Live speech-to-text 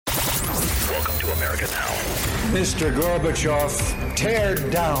Welcome to America Now. Mr. Gorbachev, tear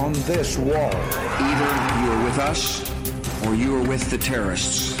down this wall. Either you are with us or you are with the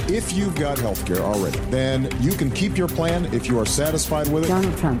terrorists. If you've got health care already, then you can keep your plan if you are satisfied with it.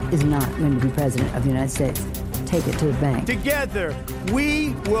 Donald Trump is not going to be president of the United States. Take it to the bank. Together, we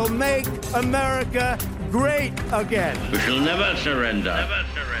will make America great again. We shall never surrender. Never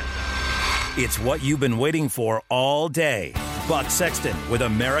surrender. It's what you've been waiting for all day. Buck Sexton with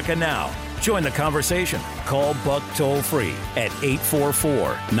America Now. Join the conversation. Call Buck toll-free at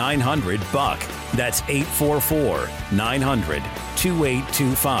 844-900-BUCK. That's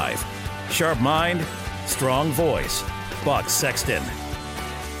 844-900-2825. Sharp mind, strong voice. Buck Sexton.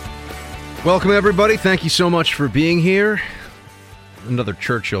 Welcome, everybody. Thank you so much for being here. Another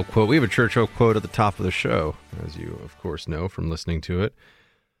Churchill quote. We have a Churchill quote at the top of the show, as you, of course, know from listening to it.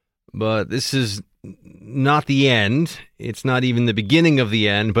 But this is not the end. It's not even the beginning of the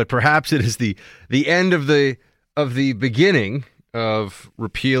end, but perhaps it is the end of the beginning of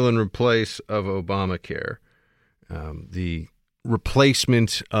repeal and replace of Obamacare. The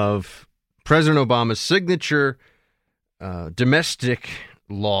replacement of President Obama's signature domestic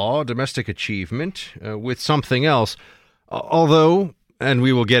law, domestic achievement, with something else. Although, and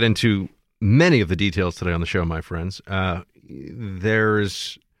we will get into many of the details today on the show, my friends,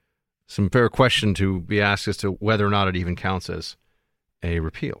 there's some fair question to be asked as to whether or not it even counts as a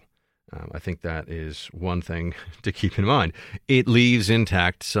repeal. I think that is one thing to keep in mind. It leaves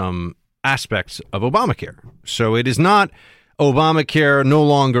intact some aspects of Obamacare. So it is not Obamacare no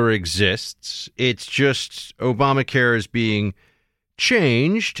longer exists. It's just Obamacare is being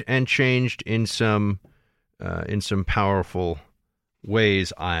changed and changed in some powerful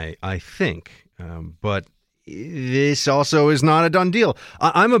ways, I think. But this also is not a done deal.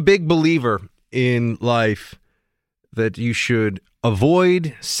 I'm a big believer in life that you should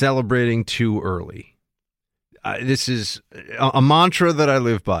avoid celebrating too early. This is a mantra that I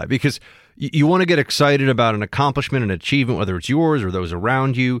live by, because you want to get excited about an accomplishment, an achievement, whether it's yours or those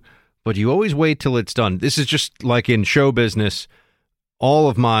around you, but you always wait till it's done. This is just like in show business. All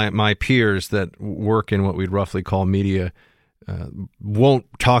of my peers that work in what we'd roughly call media won't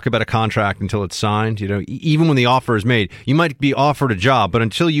talk about a contract until it's signed. You know, even when the offer is made, you might be offered a job, but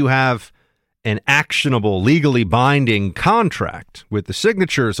until you have an actionable, legally binding contract with the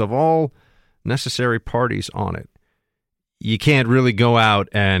signatures of all necessary parties on it, you can't really go out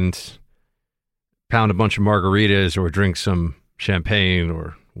and pound a bunch of margaritas or drink some champagne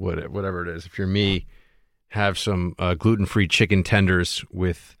or whatever it is. If you're me, have some gluten-free chicken tenders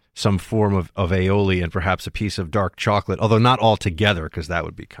with some form of aioli and perhaps a piece of dark chocolate, although not all together, because that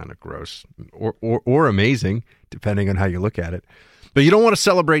would be kind of gross or amazing, depending on how you look at it. But you don't want to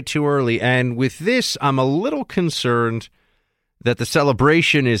celebrate too early. And with this, I'm a little concerned that the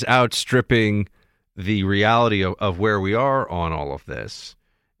celebration is outstripping the reality of where we are on all of this.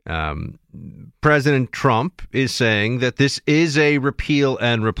 President Trump is saying that this is a repeal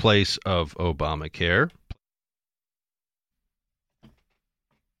and replace of Obamacare.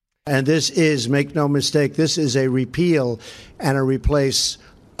 And this is, make no mistake, this is a repeal and a replace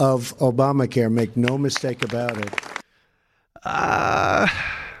of Obamacare. Make no mistake about it. I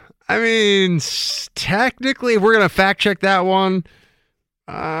mean, technically, if we're going to fact check that one,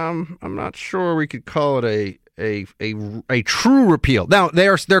 I'm not sure we could call it a true repeal. Now,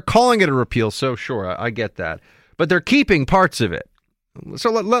 they're calling it a repeal, so sure, I get that. But they're keeping parts of it. So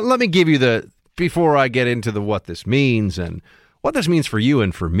let me give you before I get into what this means and what this means for you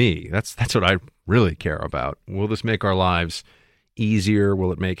and for me. That's what I really care about. Will this make our lives easier?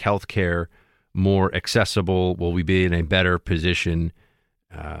 Will it make health care more accessible? Will we be in a better position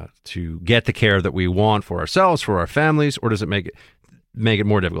to get the care that we want for ourselves, for our families, or does it make it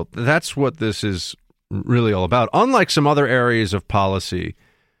more difficult? That's what this is really all about. Unlike some other areas of policy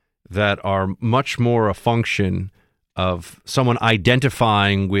that are much more a function of someone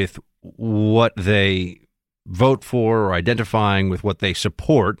identifying with what they vote for or identifying with what they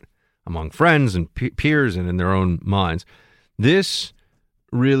support among friends and peers and in their own minds, this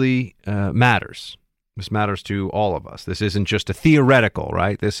really matters. This matters to all of us. This isn't just a theoretical,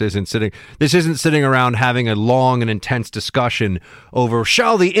 right? This isn't sitting around having a long and intense discussion over,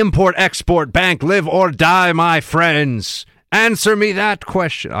 shall the Import-Export Bank live or die, my friends? Answer me that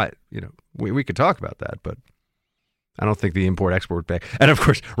question. We could talk about that, but I don't think the Import-Export Bank. And of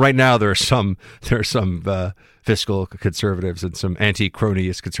course, right now there are some fiscal conservatives and some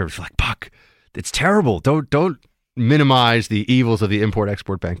anti-cronyist conservatives like, Buck, it's terrible. Don't minimize the evils of the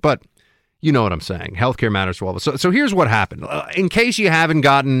Import-Export Bank. But you know what I'm saying. Healthcare matters to all of us. So here's what happened. In case you haven't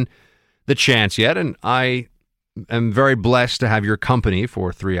gotten the chance yet, and I am very blessed to have your company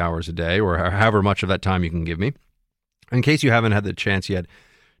for 3 hours a day, or however much of that time you can give me. In case you haven't had the chance yet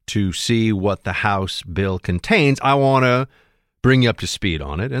to see what the House bill contains, I want to bring you up to speed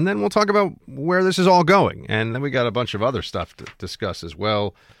on it, and then we'll talk about where this is all going. And then we got a bunch of other stuff to discuss as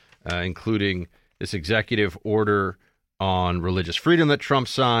well, including this executive order on religious freedom that Trump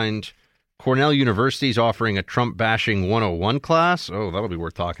signed. Cornell University is offering a Trump-bashing 101 class. Oh, that'll be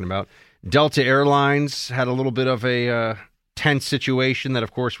worth talking about. Delta Airlines had a little bit of a tense situation that,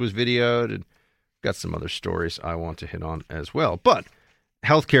 of course, was videoed. And got some other stories I want to hit on as well. But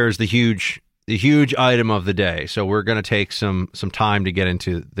healthcare is the huge item of the day. So we're going to take some time to get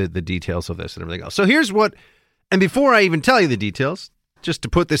into the details of this and everything else. So here's what, and before I even tell you the details, just to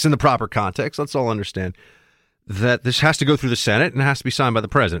put this in the proper context, let's all understand that this has to go through the Senate and it has to be signed by the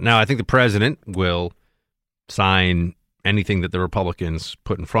president. Now, I think the president will sign anything that the Republicans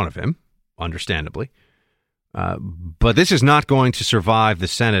put in front of him, understandably. But this is not going to survive the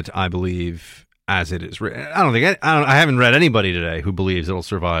Senate, I believe, as it is. I haven't read anybody today who believes it'll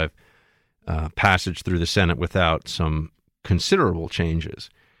survive passage through the Senate without some considerable changes.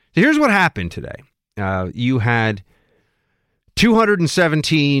 So here's what happened today. You had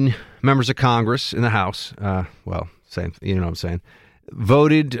 217 members of Congress in the House, same, you know what I'm saying,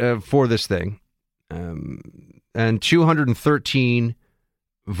 voted for this thing, and 213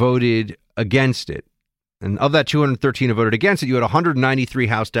 voted against it. And of that 213 who voted against it, you had 193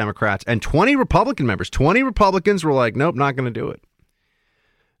 House Democrats and 20 Republican members. 20 Republicans were like, nope, not going to do it.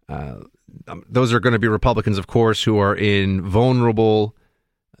 Those are going to be Republicans, of course, who are in vulnerable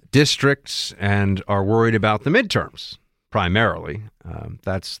districts and are worried about the midterms, primarily.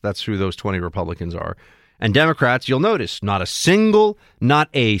 That's who those 20 Republicans are. And Democrats, you'll notice, not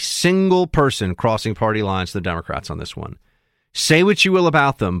a single person crossing party lines to the Democrats on this one. Say what you will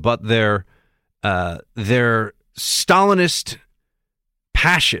about them, but their Stalinist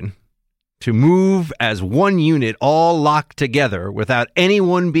passion to move as one unit, all locked together, without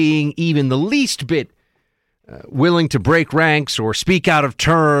anyone being even the least bit willing to break ranks or speak out of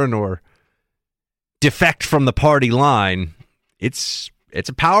turn or defect from the party line. It's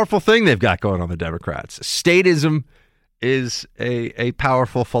a powerful thing they've got going on, the Democrats. Statism is a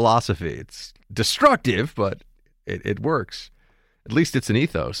powerful philosophy. It's destructive, but it works. At least it's an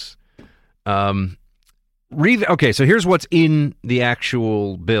ethos. Okay, so here's what's in the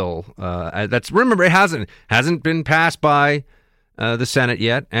actual bill. Remember, it hasn't been passed by the Senate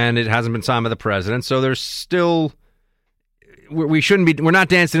yet, and it hasn't been signed by the president. So there's still, we're not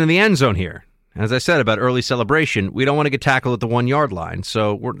dancing in the end zone here. As I said about early celebration, we don't want to get tackled at the 1 yard line.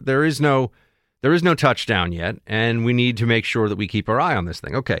 So there is no touchdown yet, and we need to make sure that we keep our eye on this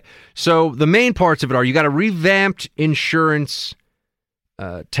thing. Okay, so the main parts of it are you got a revamped insurance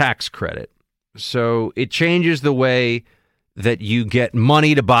tax credit. So it changes the way that you get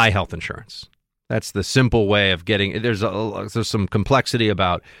money to buy health insurance. That's the simple way of getting. There's some complexity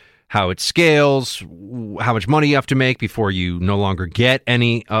about how it scales, how much money you have to make before you no longer get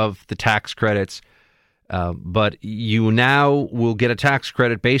any of the tax credits. But you now will get a tax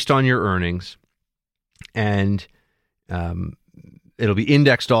credit based on your earnings, and it'll be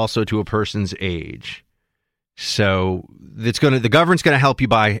indexed also to a person's age. So the government's going to help you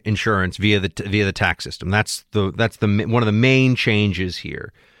buy insurance via the tax system. That's one of the main changes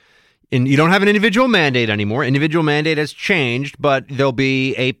here. And you don't have an individual mandate anymore. Individual mandate has changed, but there'll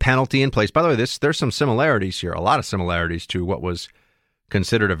be a penalty in place. By the way, there's some similarities here, a lot of similarities to what was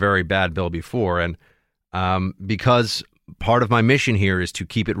considered a very bad bill before. And because part of my mission here is to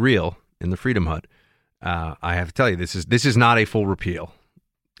keep it real in the Freedom Hut, I have to tell you, this is not a full repeal.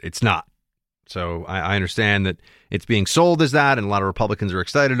 It's not. So I understand that it's being sold as that, and a lot of Republicans are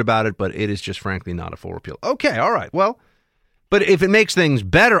excited about it, but it is just frankly not a full repeal. Okay, all right. Well, but if it makes things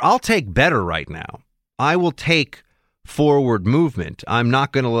better, I'll take better right now. I will take forward movement. I'm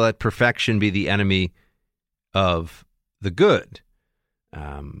not going to let perfection be the enemy of the good.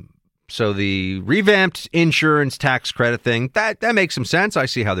 So the revamped insurance tax credit thing, that makes some sense. I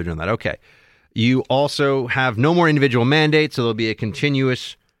see how they're doing that. Okay. You also have no more individual mandates, so there'll be a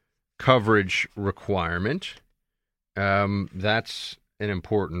continuous coverage requirement. That's an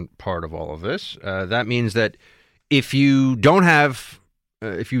important part of all of this. That means that if you don't have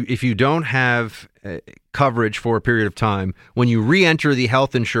coverage for a period of time, when you re-enter the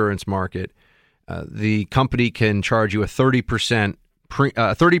health insurance market, the company can charge you a 30%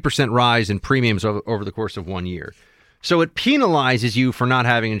 rise in premiums over the course of 1 year. So it penalizes you for not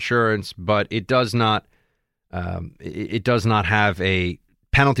having insurance, but it does not have a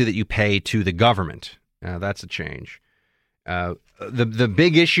penalty that you pay to the government. That's a change. The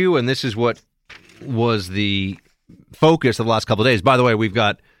big issue, and this is what was the focus of the last couple of days. By the way, we've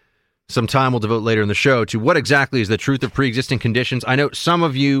got some time we'll devote later in the show to what exactly is the truth of pre-existing conditions. I know some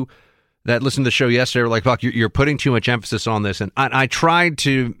of you that listened to the show yesterday were like, Buck, you're putting too much emphasis on this. And I tried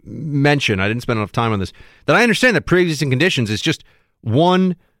to mention, I didn't spend enough time on this, that I understand that pre-existing conditions is just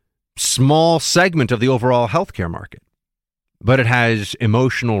one small segment of the overall healthcare market. But it has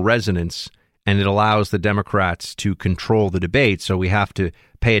emotional resonance, and it allows the Democrats to control the debate, so we have to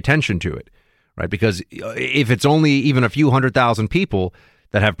pay attention to it, right? Because if it's only even a few 100,000 people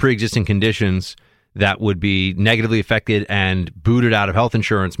that have pre-existing conditions that would be negatively affected and booted out of health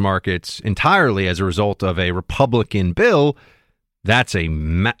insurance markets entirely as a result of a Republican bill, that's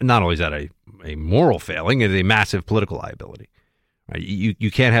not only is that a moral failing, it's a massive political liability. Right?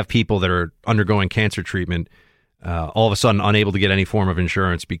 You can't have people that are undergoing cancer treatment all of a sudden unable to get any form of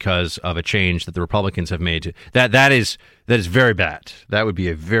insurance because of a change that the Republicans have made. That is very bad. That would be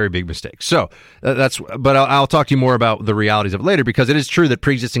a very big mistake. So but I'll talk to you more about the realities of it later, because it is true that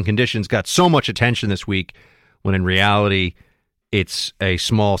pre-existing conditions got so much attention this week when in reality it's a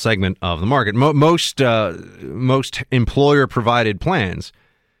small segment of the market. Most employer provided plans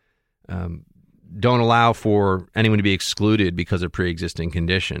don't allow for anyone to be excluded because of pre-existing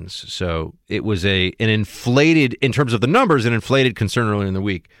conditions. So it was an inflated, in terms of the numbers, an inflated concern earlier in the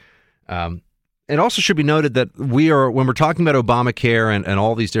week. It also should be noted that when we're talking about Obamacare and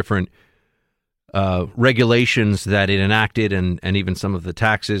all these different regulations that it enacted and even some of the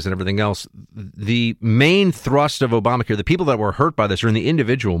taxes and everything else, the main thrust of Obamacare, the people that were hurt by this are in the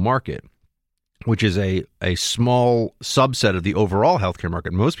individual market, which is a small subset of the overall healthcare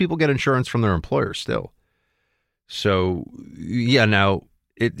market. Most people get insurance from their employer still. So, yeah, now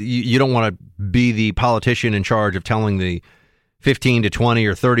you don't want to be the politician in charge of telling the 15 to 20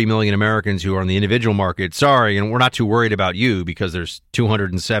 or 30 million Americans who are in the individual market, sorry, and we're not too worried about you because there's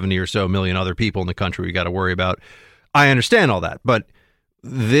 270 or so million other people in the country we got to worry about. I understand all that, but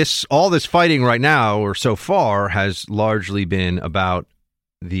all this fighting right now or so far has largely been about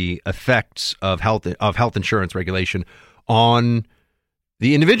the effects of health insurance regulation on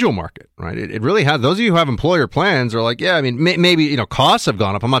the individual market, right? It really has. Those of you who have employer plans are like, yeah, I mean, maybe costs have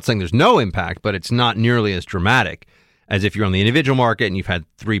gone up. I'm not saying there's no impact, but it's not nearly as dramatic as if you're on the individual market and you've had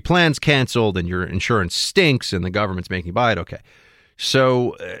 3 plans canceled and your insurance stinks and the government's making you buy it. Okay,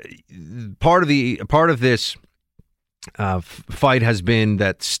 so part of this fight has been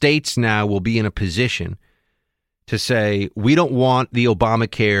that states now will be in a position to say, we don't want the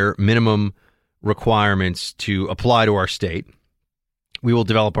Obamacare minimum requirements to apply to our state. We will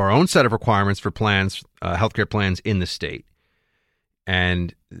develop our own set of requirements for plans, healthcare plans in the state.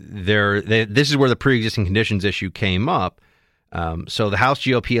 And this is where the pre-existing conditions issue came up. So the House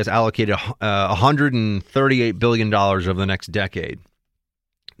GOP has allocated $138 billion over the next decade.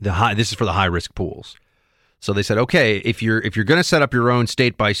 This is for the high-risk pools. So they said, okay, if you're going to set up your own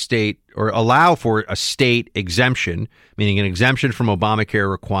state by state or allow for a state exemption, meaning an exemption from Obamacare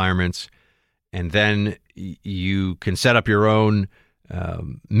requirements, and then you can set up your own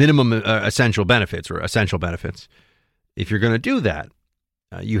minimum essential benefits or essential benefits. If you're going to do that,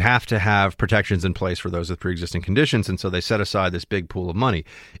 you have to have protections in place for those with pre-existing conditions. And so they set aside this big pool of money.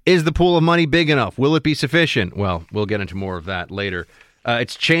 Is the pool of money big enough? Will it be sufficient? Well, we'll get into more of that later.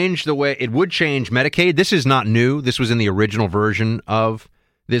 It's changed the way it would change Medicaid. This is not new. This was in the original version of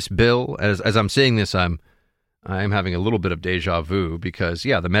this bill. As I'm saying this, I'm having a little bit of deja vu because,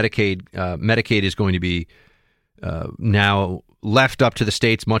 yeah, the Medicaid is going to be now left up to the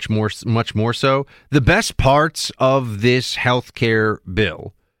states much more so. The best parts of this health care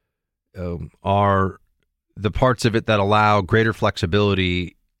bill are the parts of it that allow greater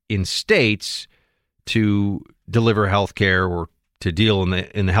flexibility in states to deliver health care or to deal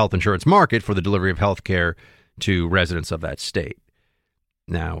in the health insurance market for the delivery of health care to residents of that state.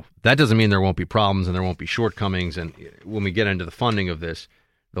 Now, that doesn't mean there won't be problems and there won't be shortcomings. And when we get into the funding of this,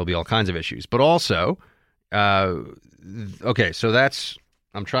 there'll be all kinds of issues. But also, okay, so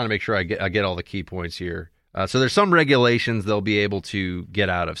I'm trying to make sure I get all the key points here. So there's some regulations they'll be able to get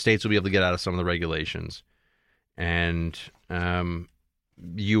out of. States will be able to get out of some of the regulations. And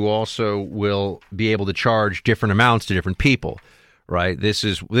you also will be able to charge different amounts to different people. Right. This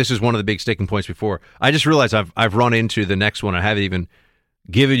is one of the big sticking points before. I just realized I've run into the next one. I haven't even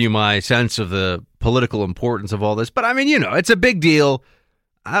given you my sense of the political importance of all this. But I mean, it's a big deal.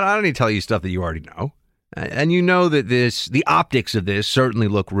 I don't need to tell you stuff that you already know. And you know that the optics of this certainly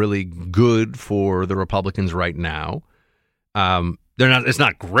look really good for the Republicans right now. It's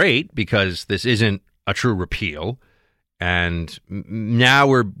not great because this isn't a true repeal. And now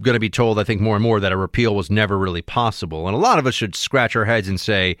we're going to be told, I think, more and more that a repeal was never really possible. And a lot of us should scratch our heads and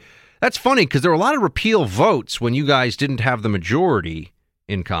say, That's funny because there were a lot of repeal votes when you guys didn't have the majority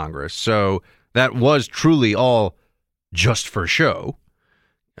in Congress. So that was truly all just for show.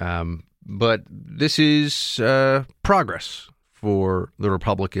 But this is progress for the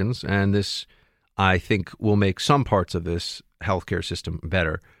Republicans, and this, I think, will make some parts of this healthcare system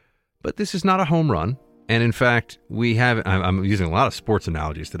better. But this is not a home run. And in fact, we have, I'm using a lot of sports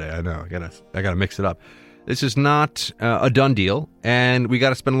analogies today. I know, I gotta mix it up. This is not a done deal, and we got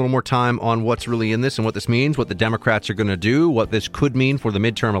to spend a little more time on what's really in this and what this means, what the Democrats are going to do, what this could mean for the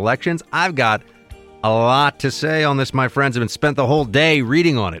midterm elections. I've got a lot to say on this, my friends. I've been spent the whole day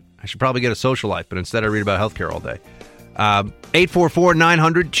reading on it. I should probably get a social life, but instead I read about healthcare all day.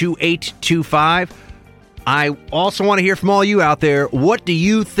 844-900-2825. I also want to hear from all you out there. What do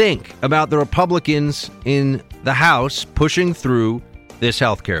you think about the Republicans in the House pushing through this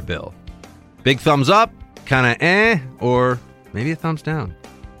healthcare bill? Big thumbs up, kind of or maybe a thumbs down.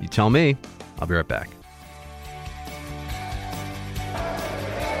 You tell me. I'll be right back.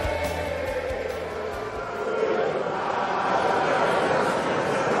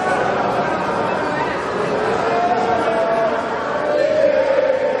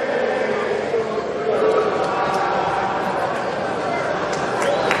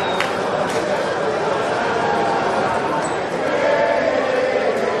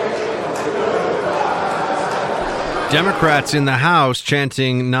 Democrats in the House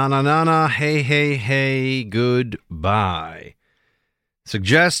chanting, na, na, na, na, hey, hey, hey, goodbye.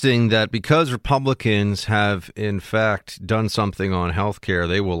 Suggesting that because Republicans have, in fact, done something on health care,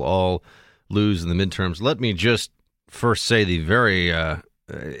 they will all lose in the midterms. Let me just first say the very,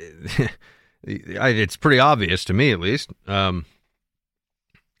 it's pretty obvious to me, at least. It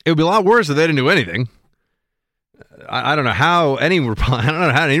would be a lot worse if they didn't do anything. I don't know how any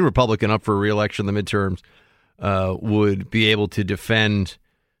Republican up for re-election in the midterms would be able to defend.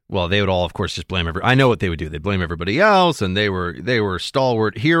 Well, they would all, of course, just blame I know what they would do. They'd blame everybody else, and they were a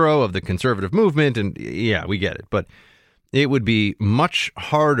stalwart hero of the conservative movement, and yeah, we get it. But it would be much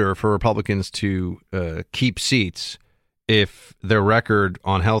harder for Republicans to keep seats if their record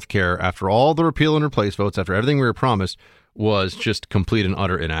on health care, after all the repeal and replace votes, after everything we were promised, was just complete and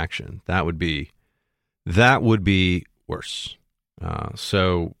utter inaction. That would be worse.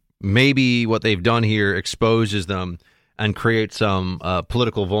 So maybe what they've done here exposes them and creates some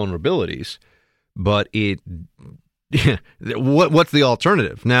political vulnerabilities, but what's the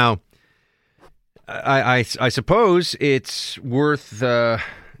alternative? Now, I suppose it's worth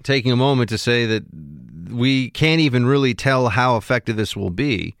taking a moment to say that we can't even really tell how effective this will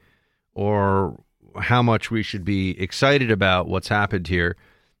be or how much we should be excited about what's happened here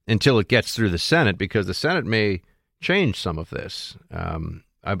until it gets through the Senate, because the Senate may change some of this.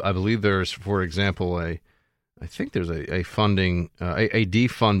 I believe there's, for example, a defunding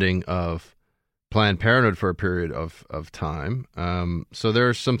of Planned Parenthood for a period of time. So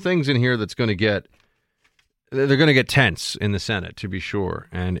there's some things in here they're going to get tense in the Senate, to be sure.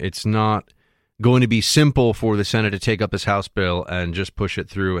 And it's not going to be simple for the Senate to take up this House bill and just push it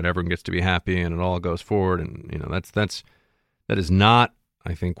through and everyone gets to be happy and it all goes forward. And, that is not,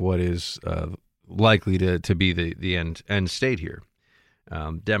 I think, what is likely to be the end state here.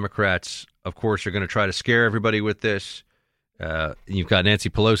 Democrats, of course, are going to try to scare everybody with this. You've got Nancy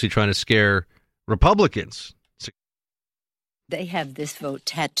Pelosi trying to scare Republicans. They have this vote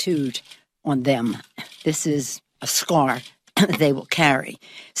tattooed on them. This is a scar they will carry.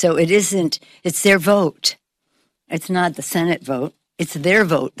 So it's their vote. It's not the Senate vote. It's their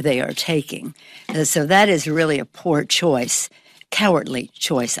vote they are taking. So that is really a poor choice. Cowardly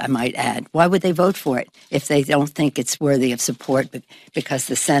choice, I might add. Why would they vote for it if they don't think it's worthy of support because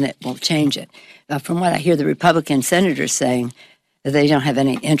the Senate won't change it? From what I hear the Republican senators saying, they don't have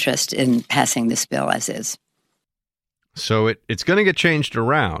any interest in passing this bill as is. So it's going to get changed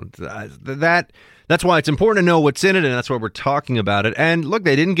around. That's why it's important to know what's in it, and that's why we're talking about it. And look,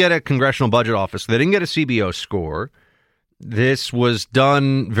 they didn't get a congressional budget office. They didn't get a CBO score. This was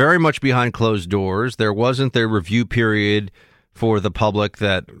done very much behind closed doors. There wasn't the review period for the public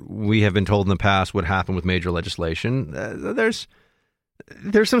that we have been told in the past would happen with major legislation. There's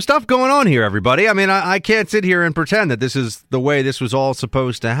some stuff going on here, everybody. I mean, I can't sit here and pretend that this is the way this was all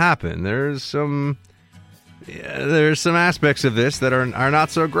supposed to happen. There's some aspects of this that are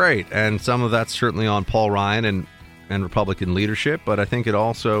not so great, and some of that's certainly on Paul Ryan and Republican leadership. But I think it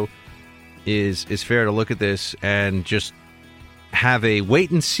also is fair to look at this and just have a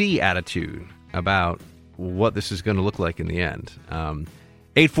wait and see attitude about what this is going to look like in the end.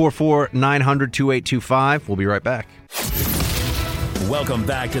 844-900-2825. We'll be right back. Welcome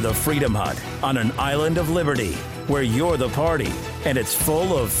back to the Freedom Hut on an island of liberty, where you're the party. and it's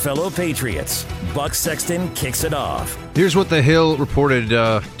full of fellow patriots. Buck Sexton kicks it off. Here's what The Hill reported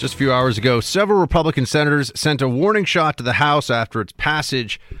just a few hours ago. Several Republican senators sent a warning shot to the House after its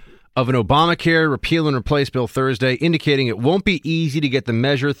passage of an Obamacare repeal and replace bill Thursday, indicating it won't be easy to get the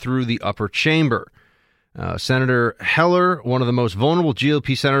measure through the upper chamber. Senator Heller, one of the most vulnerable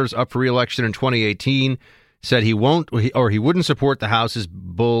GOP senators up for re-election in 2018, said he wouldn't support the House's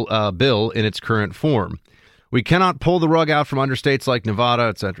bill in its current form. We cannot pull the rug out from under states like Nevada,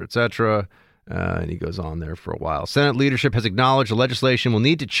 et cetera, et cetera. And he goes on there for a while. Senate leadership has acknowledged the legislation will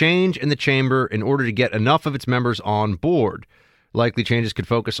need to change in the chamber in order to get enough of its members on board. Likely changes could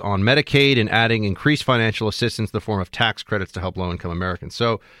focus on Medicaid and adding increased financial assistance in the form of tax credits to help low-income Americans.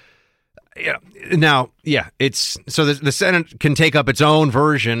 So, it's so the Senate can take up its own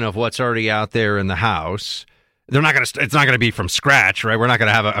version of what's already out there in the House. They're not going to. It's not going to be from scratch, right? We're not going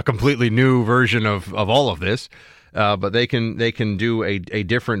to have a completely new version of all of this, but they can do a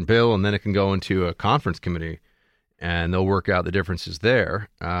different bill, and then it can go into a conference committee, and they'll work out the differences there.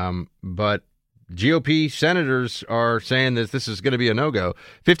 But GOP senators are saying that this is going to be a no-go.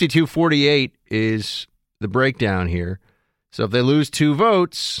 52-48 is the breakdown here. So if they lose 2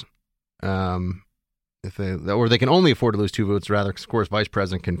 votes, or they can only afford to lose 2 votes, rather, because of course Vice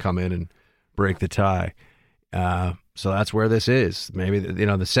President can come in and break the tie. So that's where this is. Maybe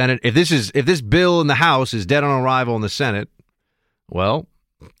the Senate. If this bill in the House is dead on arrival in the Senate, well,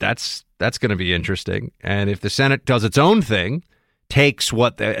 that's going to be interesting. And if the Senate does its own thing, takes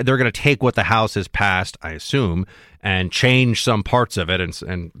what they're going to take what the House has passed, I assume, and change some parts of it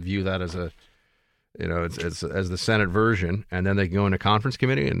and view that as a as the Senate version, and then they can go into conference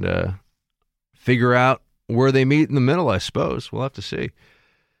committee and figure out where they meet in the middle. I suppose we'll have to see.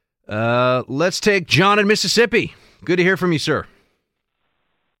 Let's take John in Mississippi. Good to hear from you, sir.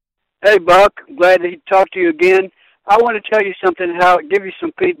 Hey, Buck. Glad to talk to you again. I want to tell you something, give you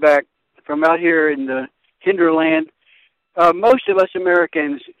some feedback from out here in the hinterland. Most of us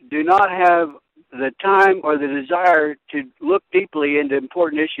Americans do not have the time or the desire to look deeply into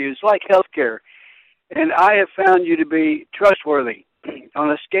important issues like health care. And I have found you to be trustworthy. On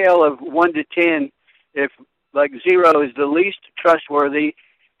a scale of 1 to 10, if like 0 is the least trustworthy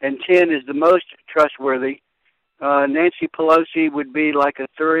and 10 is the most trustworthy, Nancy Pelosi would be like a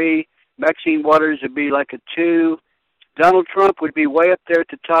 3, Maxine Waters would be like a 2, Donald Trump would be way up there at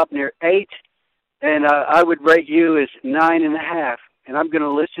the top near 8, and I would rate you as 9.5. And I'm going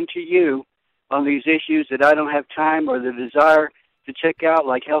to listen to you on these issues that I don't have time or the desire to check out,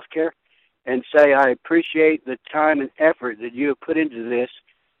 like health care, and say I appreciate the time and effort that you have put into this,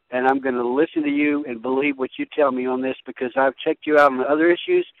 and I'm going to listen to you and believe what you tell me on this because I've checked you out on other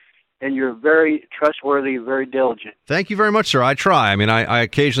issues, and you're very trustworthy, very diligent. Thank you very much, sir. I try. I mean, I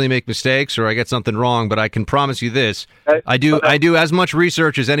occasionally make mistakes or I get something wrong, but I can promise you this. I do as much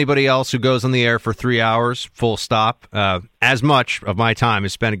research as anybody else who goes on the air for 3 hours, full stop. As much of my time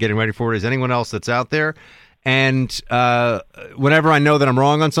is spent getting ready for it as anyone else that's out there. And whenever I know that I'm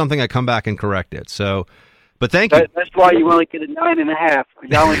wrong on something, I come back and correct it. So, but thank you. That's why you only get a 9.5.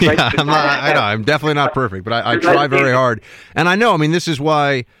 Yeah, I know. I'm definitely not perfect, but I try very hard. And I know, I mean, this is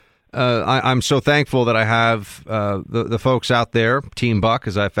why I'm so thankful that I have the folks out there, Team Buck,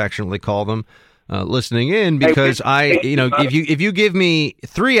 as I affectionately call them, listening in, because if you give me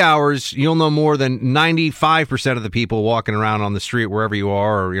 3 hours, you'll know more than 95% of the people walking around on the street wherever you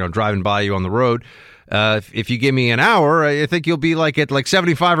are, or driving by you on the road. If you give me an hour, I think you'll be at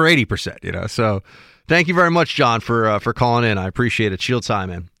 75 or 80%. So thank you very much, John, for calling in. I appreciate it. Shield time,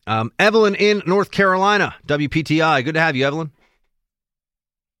 man. Evelyn in North Carolina, WPTI. Good to have you, Evelyn.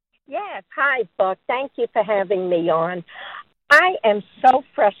 Yes. Hi, Buck. Thank you for having me on. I am so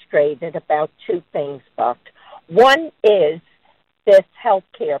frustrated about 2 things, Buck. One is this health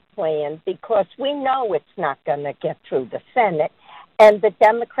care plan, because we know it's not going to get through the Senate. And the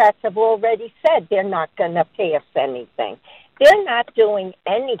Democrats have already said they're not going to pass anything. They're not doing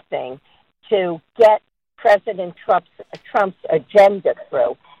anything to get President Trump's agenda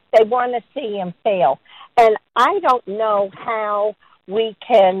through. They want to see him fail. And I don't know how we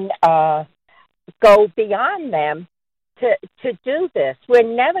can go beyond them to do this. We're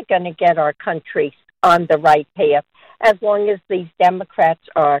never going to get our country on the right path as long as these Democrats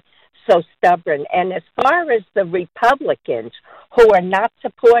are so stubborn. And as far as the Republicans who are not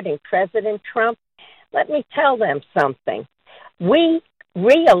supporting President Trump, let me tell them something. We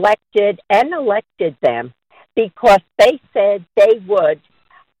reelected and elected them because they said they would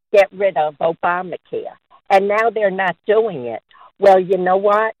get rid of Obamacare. And now they're not doing it. Well, you know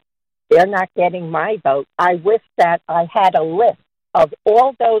what? They're not getting my vote. I wish that I had a list of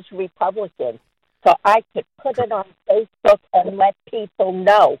all those Republicans so I could put it on Facebook and let people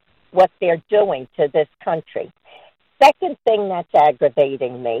know what they're doing to this country. Second thing that's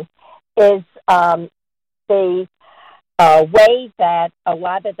aggravating me is the way that a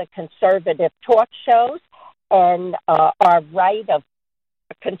lot of the conservative talk shows and our right of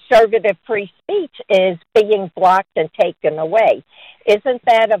conservative free speech is being blocked and taken away. Isn't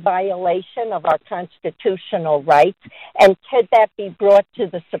that a violation of our constitutional rights? And could that be brought to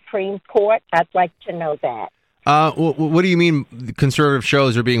the Supreme Court? I'd like to know that. What do you mean conservative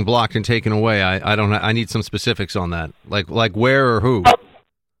shows are being blocked and taken away? I don't. I need some specifics on that. Like where or who?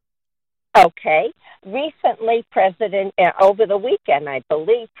 Okay. Recently, over the weekend, I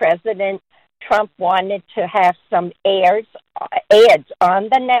believe, President Trump wanted to have some ads on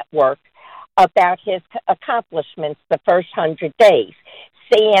the network about his accomplishments the first 100 days.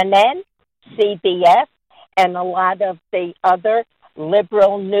 CNN, CBS, and a lot of the other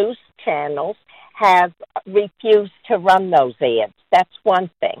liberal news channels have refused to run those ads. That's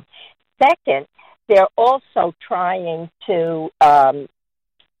one thing. Second, they're also trying to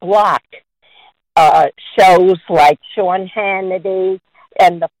block shows like Sean Hannity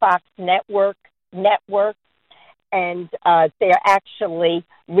and the Fox Network, and they're actually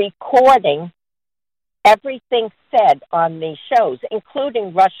recording everything said on these shows,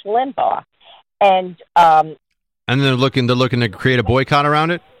 including Rush Limbaugh. And they're looking to create a boycott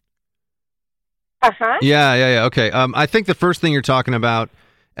around it? Uh-huh. Yeah. Okay. I think the first thing you're talking about,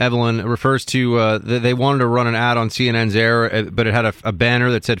 Evelyn, refers to they wanted to run an ad on CNN's air, but it had a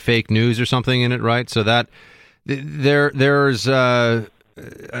banner that said fake news or something in it, right? So that there's I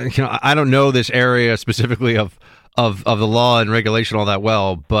don't know this area specifically of the law and regulation all that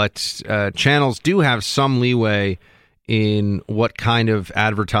well, but channels do have some leeway in what kind of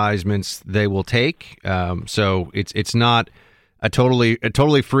advertisements they will take. So it's not a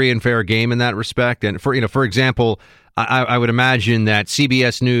totally free and fair game in that respect. And for example, I would imagine that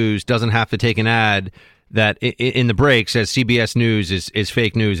CBS News doesn't have to take an ad that in the break says CBS News is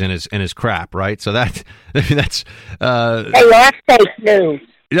fake news and is crap, right? So that's they are fake news.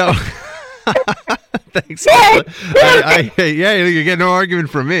 No. Thanks. You get no argument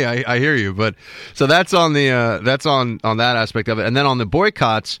from me. I hear you, but so that's on the that's on that aspect of it, and then on the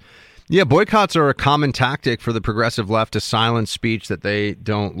boycotts. Yeah, boycotts are a common tactic for the progressive left to silence speech that they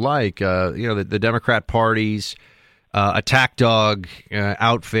don't like. The Democrat parties, attack dog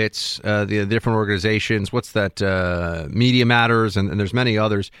outfits, the different organizations. What's that? Media Matters, and there's many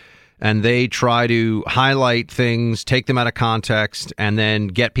others. And they try to highlight things, take them out of context, and then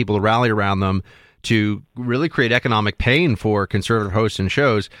get people to rally around them to really create economic pain for conservative hosts and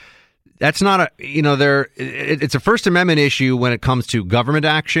shows. That's not it's a First Amendment issue when it comes to government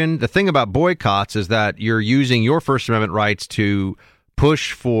action. The thing about boycotts is that you're using your First Amendment rights to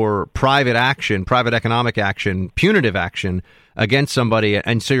push for private action, private economic action, punitive action against somebody.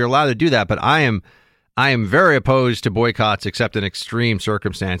 And so you're allowed to do that. But I am very opposed to boycotts except in extreme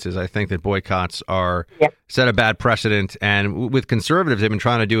circumstances. I think that boycotts set a bad precedent. And with conservatives, they've been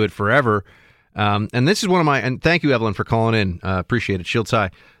trying to do it forever. And this is one of my, and thank you, Evelyn, for calling in. Appreciate it. Shields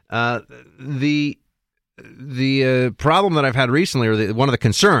high. The problem that I've had recently, or one of the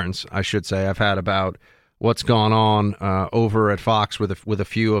concerns, I should say, I've had about what's gone on over at Fox with a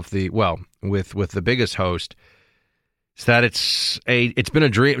few of the, with the biggest host, is that it's been a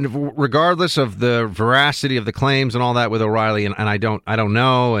dream, regardless of the veracity of the claims and all that with O'Reilly, and I don't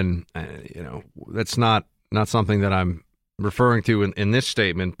know, and that's not something that I'm referring to in this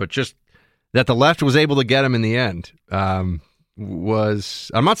statement, but just that the left was able to get him in the end. I'm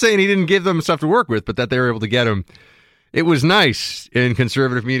not saying he didn't give them stuff to work with, but that they were able to get him. It was nice in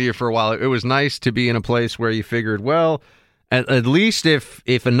conservative media for a while. It was nice to be in a place where you figured, well, at least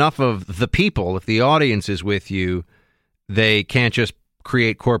if enough of the people, if the audience is with you, they can't just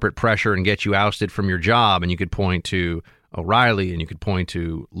create corporate pressure and get you ousted from your job. And you could point to O'Reilly, and you could point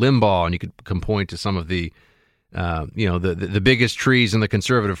to Limbaugh, and you could point to some of the, the biggest trees in the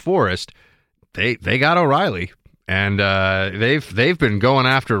conservative forest. They got O'Reilly. And they've been going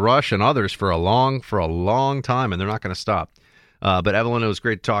after Rush and others for a long time, and they're not going to stop. But Evelyn, it was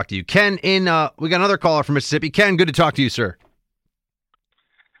great to talk to you. Ken, we got another caller from Mississippi. Ken, good to talk to you, sir.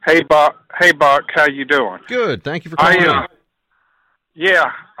 Hey, Buck. How you doing? Good. Thank you for calling in. Yeah.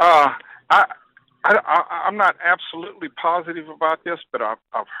 I'm not absolutely positive about this, but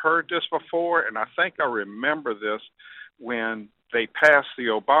I've heard this before, and I think I remember this when they passed the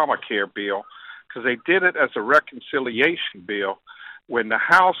Obamacare bill, because they did it as a reconciliation bill. When the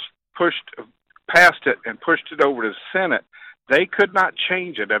House passed it and pushed it over to the Senate, they could not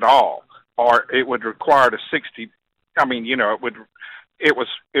change it at all, or it would require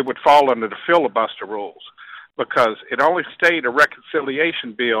it would fall under the filibuster rules, because it only stayed a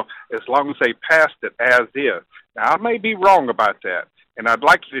reconciliation bill as long as they passed it as is. Now, I may be wrong about that, and I'd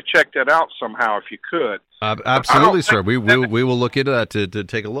like you to check that out somehow if you could. Absolutely, sir. We will look into that to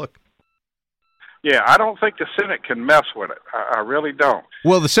take a look. Yeah, I don't think the Senate can mess with it. I really don't.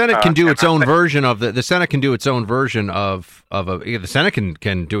 Well, the Senate can do its own version of the Senate can do its own version of the Senate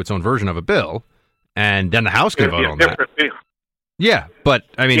can do its own version of a bill, and then the House can vote on that. Bill. Yeah, but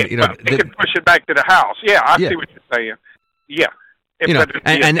I mean, they can push it back to the House. Yeah, I see what you're saying. Yeah.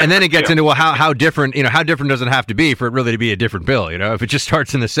 And then it gets into, well, how different, how different does it have to be for it really to be a different bill? If it just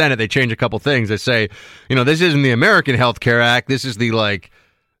starts in the Senate, they change a couple things. They say, this isn't the American Health Care Act. This is the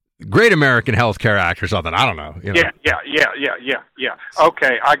Great American Health Care Act or something. I don't know. Yeah.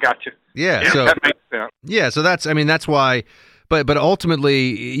 Okay, I got you. Yeah, so that makes sense. Yeah, so that's why. But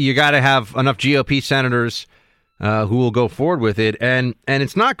ultimately, you got to have enough GOP senators who will go forward with it, and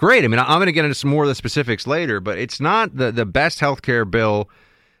it's not great. I mean, I'm going to get into some more of the specifics later, but it's not the best health care bill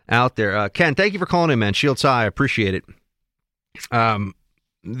out there. Ken, thank you for calling in, man. Shields High, I appreciate it.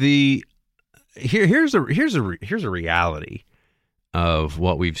 Here's a reality of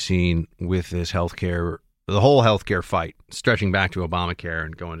what we've seen with this healthcare, the whole healthcare fight, stretching back to Obamacare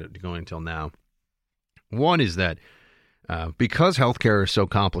and going until now. One is that because healthcare is so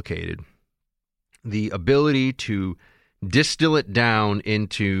complicated, the ability to distill it down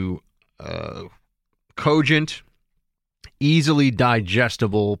into cogent, easily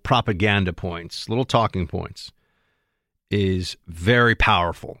digestible propaganda points, little talking points, is very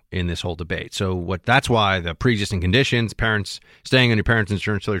powerful in this whole debate. So that's why the pre-existing conditions, parents staying on your parents'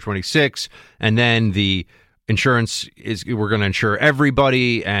 insurance till you're 26, and then the insurance we're going to insure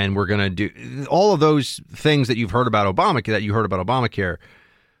everybody, and we're going to do all of those things that you've heard about Obamacare,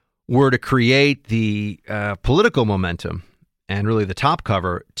 were to create the political momentum and really the top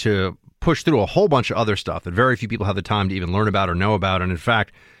cover to push through a whole bunch of other stuff that very few people have the time to even learn about or know about. And in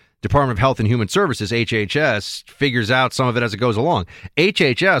fact, Department of Health and Human Services, HHS, figures out some of it as it goes along.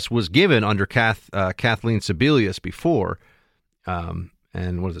 HHS was given under Kathleen Sebelius before,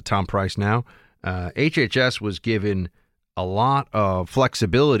 and what is it, Tom Price now? HHS was given a lot of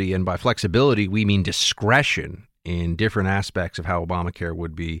flexibility, and by flexibility, we mean discretion in different aspects of how Obamacare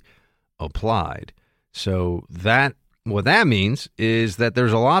would be applied. So what that means is that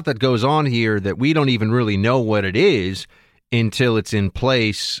there's a lot that goes on here that we don't even really know what it is until it's in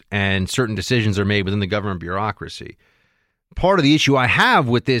place and certain decisions are made within the government bureaucracy. Part of the issue I have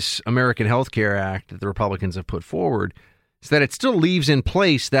with this American Health Care Act that the Republicans have put forward is that it still leaves in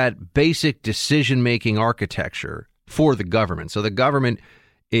place that basic decision-making architecture for the government. So the government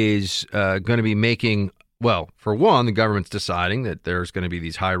is going to be making, well, for one, the government's deciding that there's going to be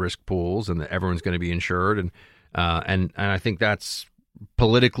these high-risk pools and that everyone's going to be insured. And I think that's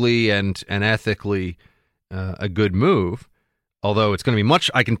politically and ethically a good move. Although it's going to be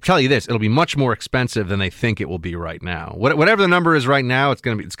I can tell you this, it'll be much more expensive than they think it will be right now. Whatever the number is right now, it's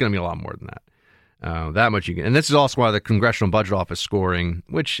going to be a lot more than that. That much you can. And this is also why the Congressional Budget Office scoring,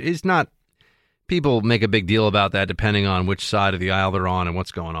 which is not, people make a big deal about that depending on which side of the aisle they're on and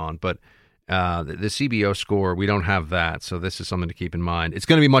what's going on. But the CBO score, we don't have that. So this is something to keep in mind. It's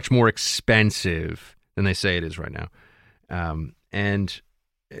going to be much more expensive than they say it is right now. And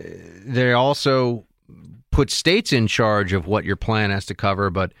they also put states in charge of what your plan has to cover,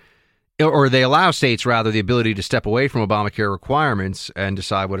 or they allow states, rather, the ability to step away from Obamacare requirements and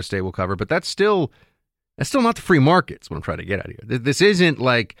decide what a state will cover. But that's still not the free market. That's what I'm trying to get at here. This isn't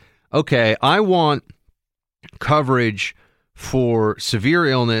like, okay, I want coverage for severe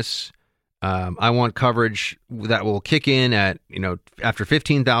illness. I want coverage that will kick in at, after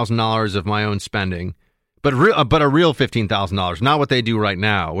 $15,000 of my own spending, but a real $15,000, not what they do right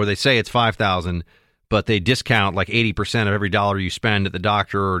now, where they say it's $5,000. But they discount like 80% of every dollar you spend at the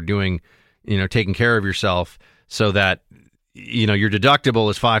doctor or doing, taking care of yourself, so that, your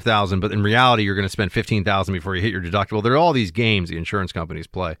deductible is $5,000, but in reality, you're going to spend $15,000 before you hit your deductible. There are all these games the insurance companies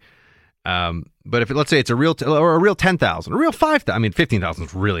play. But let's say it's a real $10,000, a real $5,000. I mean, $15,000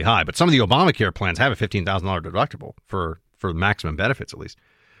 is really high, but some of the Obamacare plans have a $15,000 deductible for maximum benefits, at least.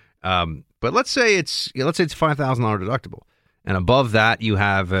 But let's say it's $5,000 deductible. And above that, you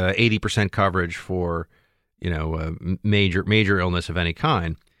have 80% coverage for, major illness of any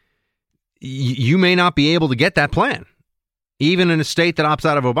kind. You may not be able to get that plan, even in a state that opts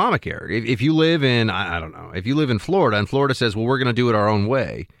out of Obamacare. If you live in, I don't know, if you live in Florida and Florida says, well, we're going to do it our own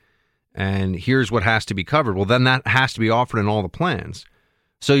way, and here's what has to be covered, well, then that has to be offered in all the plans.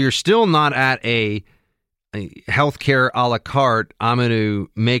 So you're still not at a healthcare a la carte. I'm going to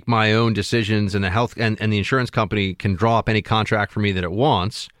make my own decisions, and the insurance company can draw up any contract for me that it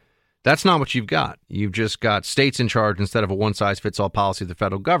wants. That's not what you've got. You've just got states in charge instead of a one-size-fits-all policy of the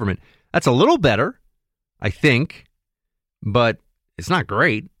federal government. That's a little better, I think, but it's not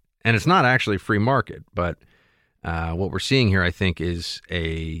great, and it's not actually free market. But what we're seeing here, I think, is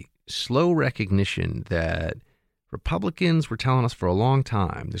a slow recognition that Republicans were telling us for a long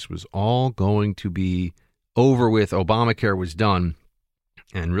time this was all going to be over with. Obamacare was done,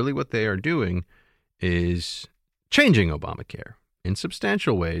 and really what they are doing is changing Obamacare in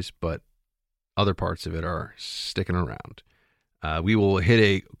substantial ways, but other parts of it are sticking around. We will hit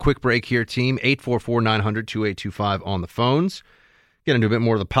a quick break here, team. 844-900-2825 on the phones. Get into a bit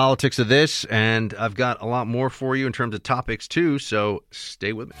more of the politics of this, and I've got a lot more for you in terms of topics, too, so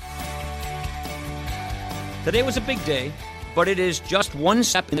stay with me. Today was a big day, but it is just one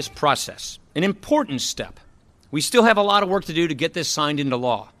step in this process, an important step. We still have a lot of work to do to get this signed into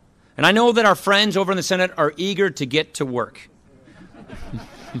law, and I know that our friends over in the Senate are eager to get to work.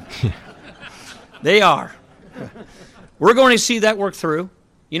 They are. We're going to see that work through.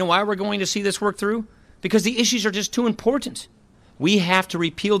 You know why we're going to see this work through? Because the issues are just too important. We have to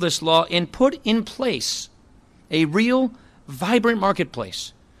repeal this law and put in place a real, vibrant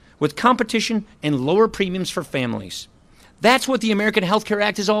marketplace with competition and lower premiums for families. That's what the American Health Care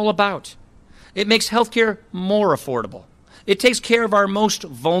Act is all about. It makes health care more affordable. It takes care of our most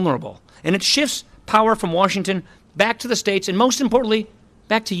vulnerable. And it shifts power from Washington back to the states, and most importantly,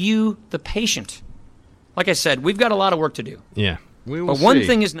 back to you, the patient. Like I said, we've got a lot of work to do. Yeah, we will. But one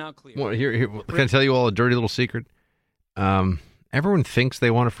thing is now clear. Well, here, can I tell you all a dirty little secret? Everyone thinks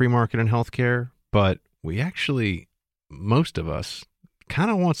they want a free market in healthcare, but we actually, most of us, kind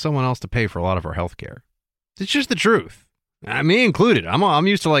of want someone else to pay for a lot of our healthcare. It's just the truth. Me included. I'm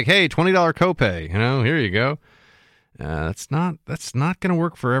used to like, hey, $20 copay. Here you go. That's not going to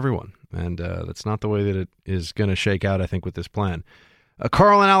work for everyone, and that's not the way that it is going to shake out, I think, with this plan.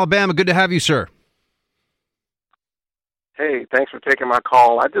 Carl in Alabama, good to have you, sir. Hey, thanks for taking my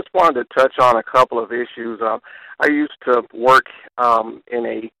call. I just wanted to touch on a couple of issues. I used to work in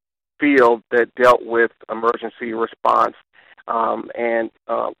a field that dealt with emergency response, and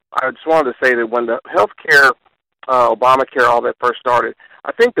I just wanted to say that when the healthcare, Obamacare, all that first started,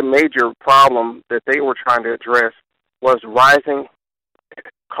 I think the major problem that they were trying to address was rising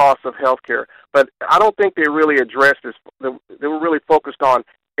costs of healthcare. But I don't think they really addressed this. They were really focused on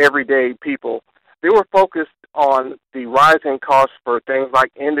everyday people. They were focused on the rising costs for things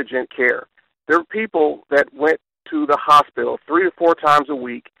like indigent care. There were people that went to the hospital 3 to 4 times a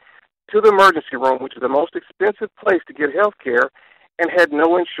week to the emergency room, which is the most expensive place to get health care, and had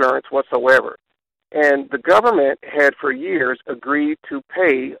no insurance whatsoever. And the government had for years agreed to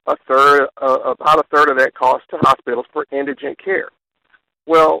pay about a third of that cost to hospitals for indigent care.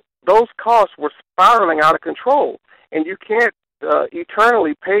 Well, those costs were spiraling out of control, and you can't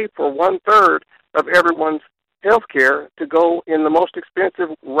eternally pay for 1/3 of everyone's health care to go in the most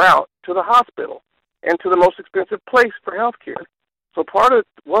expensive route to the hospital and to the most expensive place for health care. So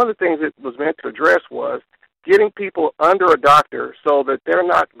one of the things it was meant to address was getting people under a doctor so that they're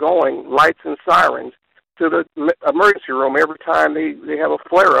not going lights and sirens to the emergency room every time they have a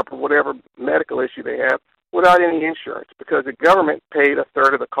flare-up or whatever medical issue they have without any insurance, because the government paid a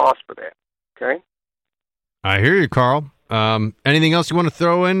third of the cost for that. Okay? I hear you, Carl. Anything else you want to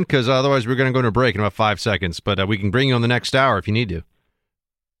throw in? Because otherwise we're going to go to a break in about 5 seconds, but we can bring you on the next hour if you need to.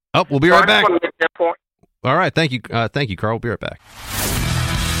 Oh, we'll be right back. I just want to make that point. All right. Thank you. Thank you, Carl. We'll be right back.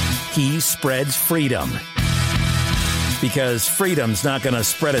 He spreads freedom because freedom's not going to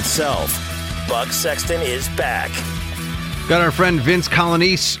spread itself. Buck Sexton is back. Got our friend Vince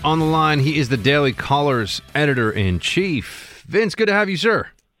Colonese on the line. He is the Daily Caller's editor-in-chief. Vince, good to have you, sir.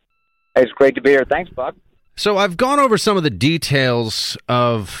 It's great to be here. Thanks, Buck. So I've gone over some of the details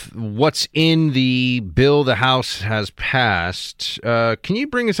of what's in the bill the House has passed. Can you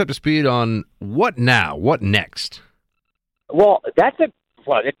bring us up to speed on what now? What next? Well, that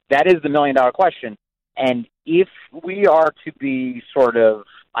is the million-dollar question. And if we are to be sort of,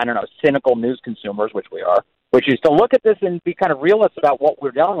 cynical news consumers, which we are, which is to look at this and be kind of realist about what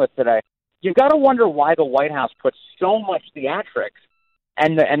we're dealing with today, you've got to wonder why the White House puts so much theatrics,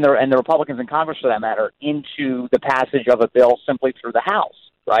 and the Republicans in Congress, for that matter, into the passage of a bill simply through the House,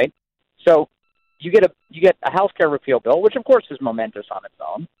 right? So you get a health care repeal bill, which of course is momentous on its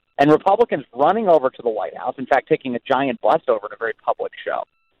own, and Republicans running over to the White House, in fact, taking a giant bus over in a very public show,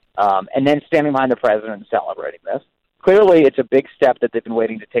 and then standing behind the president and celebrating this. Clearly, it's a big step that they've been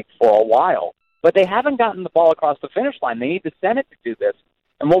waiting to take for a while, but they haven't gotten the ball across the finish line. They need the Senate to do this,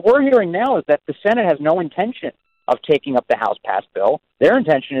 And what we're hearing now is that the Senate has no intention of taking up the House-passed bill. Their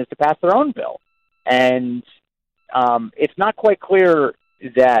intention is to pass their own bill. And it's not quite clear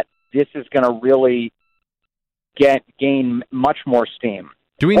that this is going to really gain much more steam.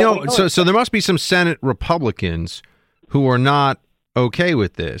 Do we know? So there must be some Senate Republicans who are not okay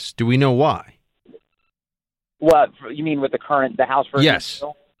with this. Do we know why? What you mean with the House version? Yes.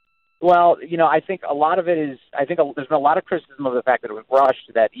 Bill? Well, I think a lot of it is. I think there's been a lot of criticism of the fact that it was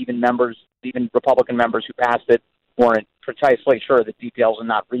rushed. That even Republican members who passed it weren't precisely sure of the details and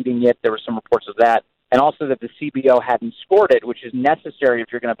not reading it. There were some reports of that, and also that the CBO hadn't scored it, which is necessary if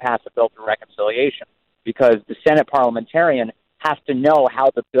you're going to pass a bill through reconciliation, because the Senate parliamentarian has to know how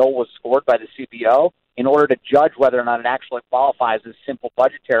the bill was scored by the CBO in order to judge whether or not it actually qualifies as simple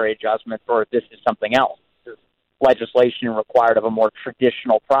budgetary adjustment or if this is something else. This is legislation required of a more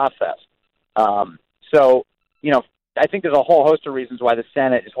traditional process. So, I think there's a whole host of reasons why the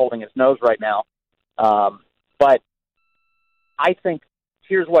Senate is holding its nose right now. But I think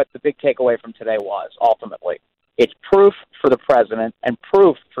here's what the big takeaway from today was, ultimately. It's proof for the president and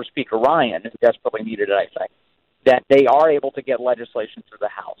proof for Speaker Ryan, who desperately needed it, I think, that they are able to get legislation through the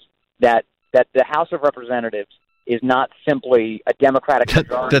House, that the House of Representatives is not simply a Democratic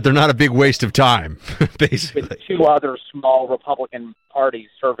majority. That they're not a big waste of time, basically. With two other small Republican parties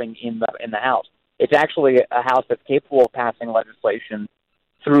serving in the House. It's actually a House that's capable of passing legislation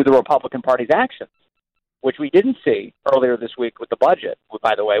through the Republican Party's actions, which we didn't see earlier this week with the budget,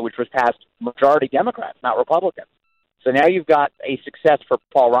 by the way, which was passed majority Democrats, not Republicans. So now you've got a success for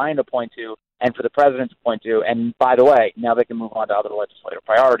Paul Ryan to point to and for the president to point to. And by the way, now they can move on to other legislative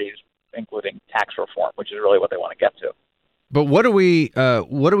priorities, including tax reform, which is really what they want to get to. But what do we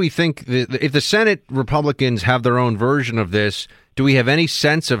think if the Senate Republicans have their own version of this? Do we have any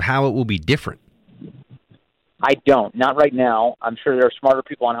sense of how it will be different? I don't. Not right now. I'm sure there are smarter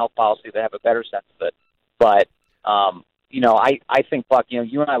people on health policy that have a better sense of it. But I think, Buck,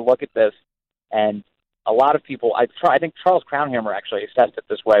 you and I look at this, and a lot of people. I think Charles Crownhammer actually assessed it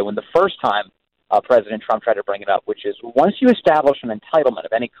this way when the first time President Trump tried to bring it up, which is once you establish an entitlement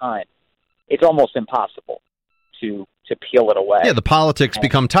of any kind, it's almost impossible to peel it away. Yeah, the politics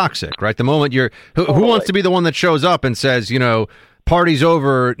become toxic, right? The moment who wants to be the one that shows up and says, party's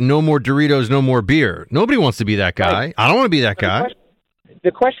over, no more Doritos, no more beer. Nobody wants to be that guy. Right. I don't want to be that guy.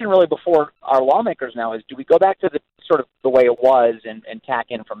 The question really before our lawmakers now is, do we go back to the way it was and tack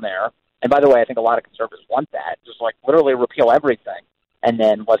in from there? And by the way, I think a lot of conservatives want that, just like literally repeal everything, and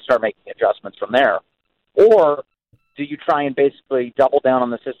then let's start making adjustments from there. Or do you try and basically double down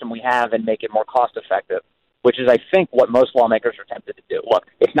on the system we have and make it more cost effective, which is, I think, what most lawmakers are tempted to do. Look,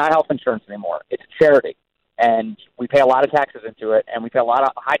 it's not health insurance anymore. It's a charity, and we pay a lot of taxes into it, and we pay a lot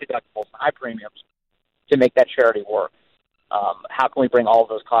of high deductibles and high premiums to make that charity work. How can we bring all of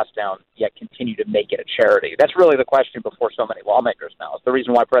those costs down, yet continue to make it a charity? That's really the question before so many lawmakers now. It's the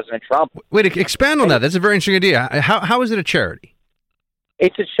reason why President Trump... Wait, expand on that. That's a very interesting idea. How is it a charity?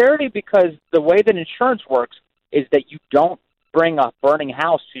 It's a charity because the way that insurance works is that you don't bring a burning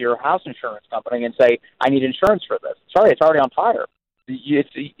house to your house insurance company and say, I need insurance for this. Sorry, it's already on fire.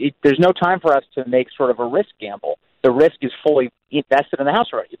 There's no time for us to make sort of a risk gamble. The risk is fully invested in the house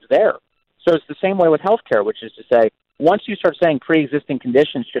already. It's there. So it's the same way with healthcare, which is to say, once you start saying pre-existing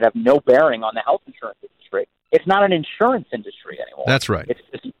conditions should have no bearing on the health insurance industry, it's not an insurance industry anymore. That's right.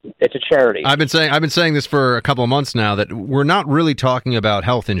 It's a charity. I've been saying this for a couple of months now, that we're not really talking about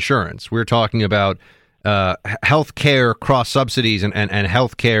health insurance. We're talking about health care cross subsidies and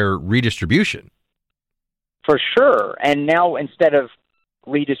health care redistribution. For sure. And now instead of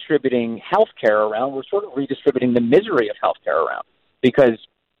redistributing health care around, we're sort of redistributing the misery of health care around. Because,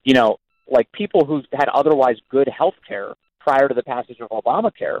 like people who've had otherwise good health care prior to the passage of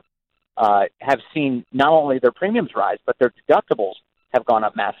Obamacare have seen not only their premiums rise, but their deductibles have gone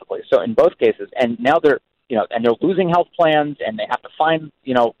up massively. So in both cases, and now they're losing health plans, and they have to find,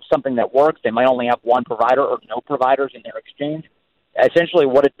 something that works. They might only have one provider or no providers in their exchange. Essentially,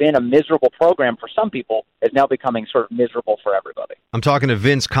 what had been a miserable program for some people is now becoming sort of miserable for everybody. I'm talking to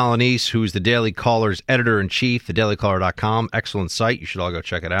Vince Colonese, who's the Daily Caller's editor-in-chief, thedailycaller.com. Excellent site. You should all go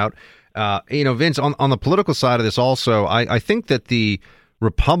check it out. Vince, on the political side of this also, I think that the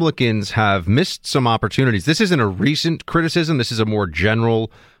Republicans have missed some opportunities. This isn't a recent criticism. This is a more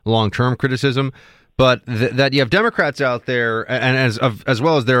general, long-term criticism. But that you have Democrats out there, and as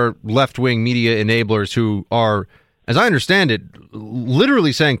well as their left-wing media enablers who are, as I understand it,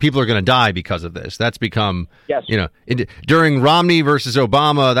 literally saying people are going to die because of this. That's become, yes. During Romney versus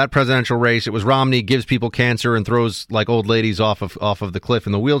Obama, that presidential race, it was Romney gives people cancer and throws like old ladies off of the cliff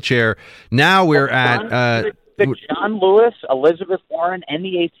in the wheelchair. Now we're at John Lewis, Elizabeth Warren, and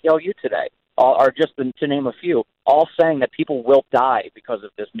the ACLU today are just to name a few, all saying that people will die because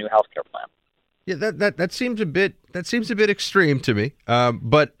of this new health care plan. Yeah, that seems a bit extreme to me.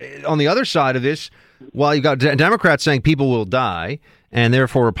 But on the other side of this, while you got Democrats saying people will die, and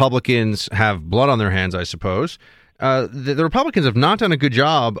therefore Republicans have blood on their hands, I suppose, the Republicans have not done a good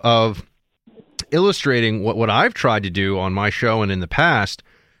job of illustrating what I've tried to do on my show and in the past,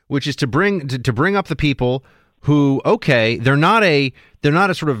 which is to bring up the people who, okay, they're not a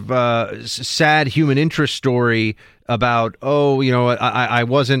sort of sad human interest story about, I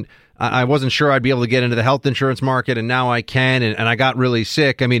wasn't sure I'd be able to get into the health insurance market, and now I can, and I got really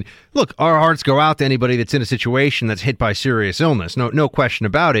sick. I mean, look, our hearts go out to anybody that's in a situation that's hit by serious illness, no question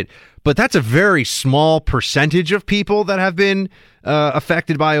about it. But that's a very small percentage of people that have been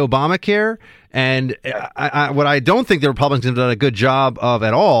affected by Obamacare. And what I don't think the Republicans have done a good job of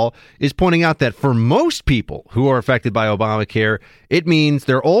at all is pointing out that for most people who are affected by Obamacare, it means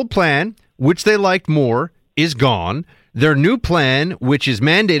their old plan, which they liked more, is gone. Their new plan, which is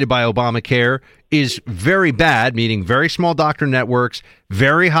mandated by Obamacare, is very bad, meaning very small doctor networks,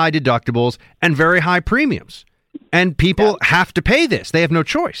 very high deductibles, and very high premiums. And people have to pay this. They have no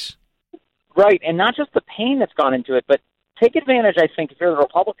choice. Right, and not just the pain that's gone into it, but take advantage, I think, if you're the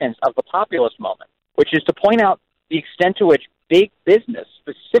Republicans, of the populist moment, which is to point out the extent to which big business,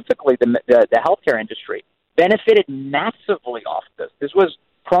 specifically the healthcare industry, benefited massively off this. This was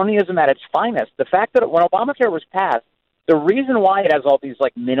cronyism at its finest. The fact that when Obamacare was passed, the reason why it has all these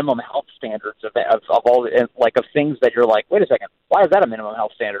like minimum health standards of all like of things that you're like, wait a second, why is that a minimum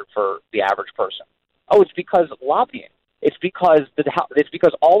health standard for the average person? Oh, it's because lobbying. It's because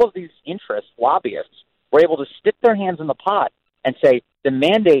all of these interests, lobbyists, were able to stick their hands in the pot and say the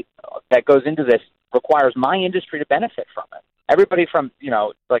mandate that goes into this requires my industry to benefit from it. Everybody from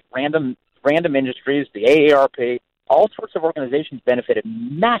like random industries, the AARP, all sorts of organizations benefited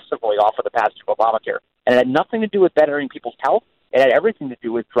massively off of the passage of Obamacare. And it had nothing to do with bettering people's health. It had everything to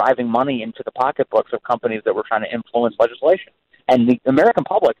do with driving money into the pocketbooks of companies that were trying to influence legislation. And the American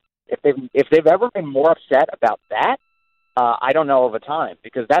public, if they've ever been more upset about that, I don't know of a time,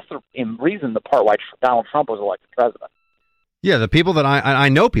 because that's the reason, the part why Donald Trump was elected president. Yeah, the people that I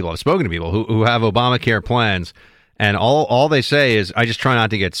know, I've spoken to people who have Obamacare plans, and all they say is, I just try not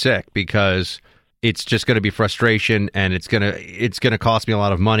to get sick because it's just going to be frustration, and it's going to cost me a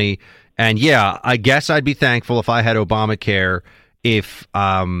lot of money. And yeah, I guess I'd be thankful if I had Obamacare. If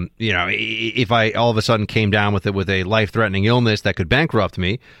if I all of a sudden came down with a life-threatening illness that could bankrupt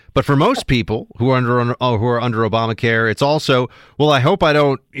me. But for most people who are under Obamacare, it's also, well, I hope I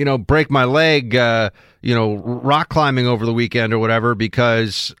don't break my leg rock climbing over the weekend or whatever,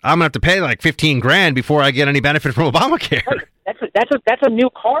 because I'm gonna have to pay like $15,000 before I get any benefit from Obamacare. That's a new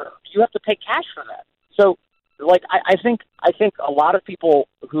car. You have to pay cash for that. So, like, I think a lot of people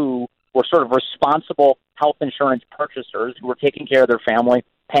who were sort of responsible health insurance purchasers who were taking care of their family,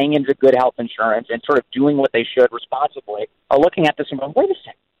 paying into good health insurance, and sort of doing what they should responsibly, are looking at this and going, wait a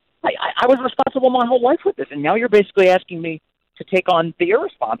second, I was responsible my whole life with this, and now you're basically asking me to take on the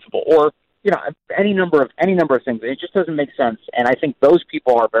irresponsible, or any number of things. It just doesn't make sense, and I think those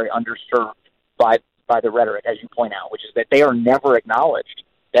people are very underserved by the rhetoric, as you point out, which is that they are never acknowledged,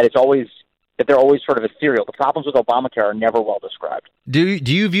 that they're always sort of ethereal. The problems with Obamacare are never well described. Do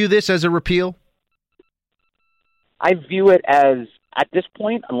you view this as a repeal? I view it as, at this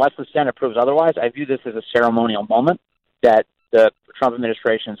point, unless the Senate proves otherwise, I view this as a ceremonial moment that the Trump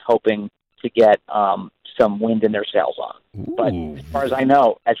administration is hoping to get some wind in their sails on. Ooh. But as far as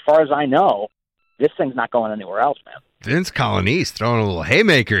I know, this thing's not going anywhere else, man. Vince Colonnese throwing a little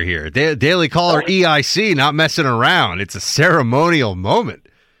haymaker here. Daily Caller EIC, not messing around. It's a ceremonial moment.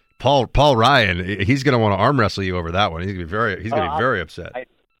 Paul Ryan, he's going to want to arm wrestle you over that one. He's going to be very upset.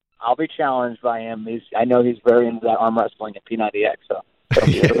 I'll be challenged by him. I know he's very into that arm wrestling at P90X. So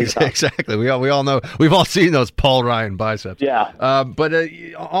exactly. We all know. We've all seen those Paul Ryan biceps. Yeah. But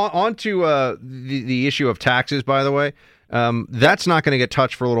on to the issue of taxes. By the way, that's not going to get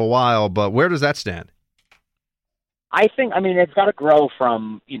touched for a little while. But where does that stand? I think. I mean, it's got to grow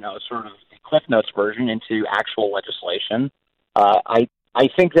from sort of the Cliff Notes version into actual legislation. I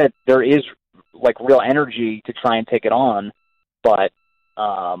think that there is like real energy to try and take it on, but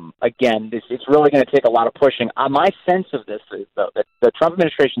again, it's really going to take a lot of pushing. My sense of this is, though, that the Trump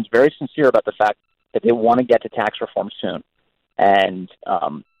administration is very sincere about the fact that they want to get to tax reform soon. And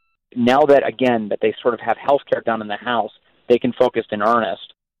now that they sort of have health care done in the House, they can focus in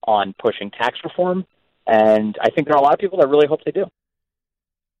earnest on pushing tax reform. And I think there are a lot of people that really hope they do.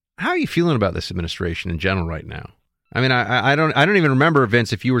 How are you feeling about this administration in general right now? I mean, I don't even remember,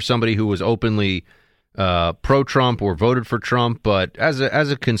 Vince, if you were somebody who was openly pro-Trump or voted for Trump, but as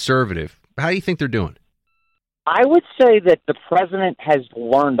a conservative, how do you think they're doing? I would say that the president has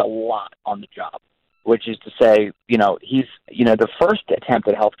learned a lot on the job, which is to say, he's, the first attempt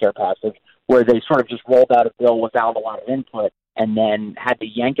at healthcare passage where they sort of just rolled out a bill without a lot of input and then had to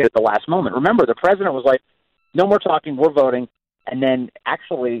yank it at the last moment. Remember, the president was like, no more talking, we're voting. And then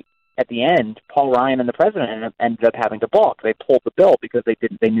actually at the end, Paul Ryan and the president ended up having to balk. They pulled the bill because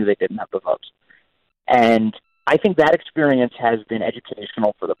they knew they didn't have the votes. And I think that experience has been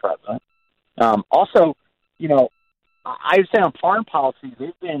educational for the president. Also, I would say on foreign policy,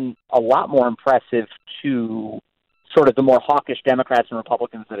 they've been a lot more impressive to sort of the more hawkish Democrats and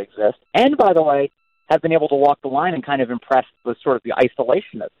Republicans that exist. And, by the way, have been able to walk the line and kind of impress the sort of the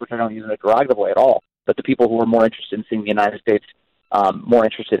isolationists, which I don't use in a derogative way at all, but the people who are more interested in seeing the United States more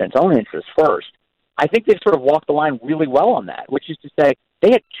interested in its own interests first. I think they've sort of walked the line really well on that, which is to say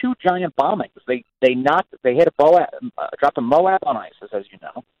they had two giant bombings. They hit dropped a Moab on ISIS, as you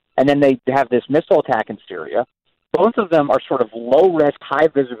know, and then they have this missile attack in Syria. Both of them are sort of low-risk,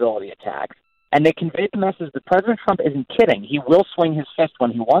 high-visibility attacks, and they conveyed the message that President Trump isn't kidding. He will swing his fist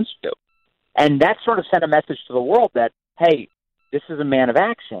when he wants to. And that sort of sent a message to the world that, hey, this is a man of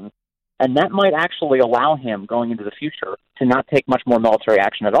action, and that might actually allow him, going into the future, to not take much more military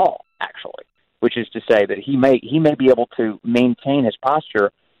action at all, actually, which is to say that he may be able to maintain his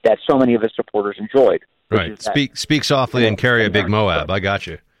posture that so many of his supporters enjoyed. Right. Speak softly and carry a big Moab. I got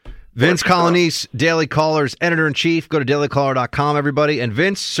you. Vince Colonese, Daily Caller's editor-in-chief. Go to dailycaller.com, everybody. And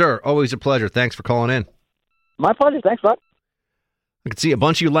Vince, sir, always a pleasure. Thanks for calling in. My pleasure. Thanks, bud. I can see a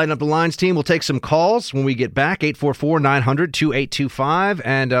bunch of you lighting up the lines, team. We'll take some calls when we get back, 844-900-2825,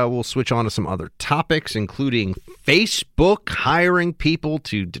 and we'll switch on to some other topics, including Facebook hiring people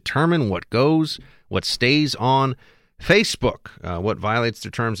to determine what goes, what stays on Facebook, what violates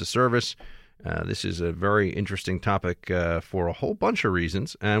their terms of service. This is a very interesting topic for a whole bunch of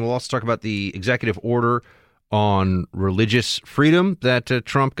reasons. And we'll also talk about the executive order on religious freedom that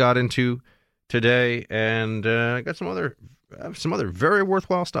Trump got into today. And I got some other very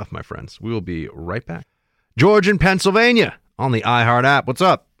worthwhile stuff, my friends. We will be right back. George in Pennsylvania on the iHeart app. What's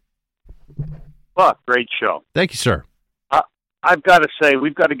up? Buck, great show. Thank you, sir. I've got to say,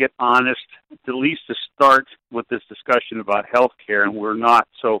 we've got to get honest, at least to start with this discussion about health care, and we're not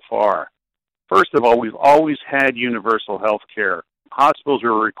so far. First of all, we've always had universal health care. Hospitals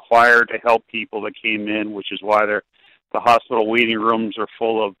were required to help people that came in, which is why the hospital waiting rooms are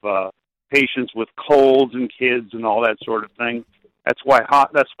full of patients with colds and kids and all that sort of thing. That's why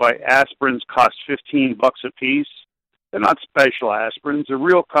aspirins cost $15 a piece. They're not special aspirins. The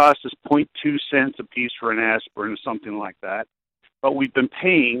real cost is 0.2 cents a piece for an aspirin or something like that. But we've been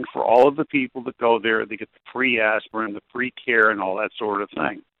paying for all of the people that go there. They get the free aspirin, the free care, and all that sort of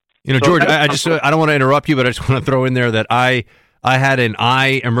thing. You know, so George, I don't want to interrupt you, but I just want to throw in there that I had an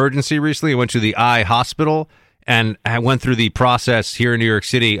eye emergency recently. I went to the eye hospital, and I went through the process here in New York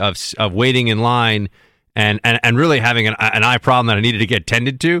City of waiting in line and really having an eye problem that I needed to get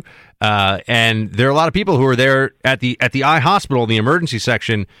tended to. And there are a lot of people who are there at the eye hospital in the emergency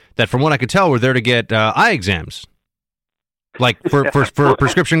section that, from what I could tell, were there to get eye exams, like for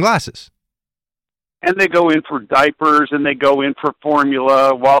prescription glasses. And they go in for diapers, and they go in for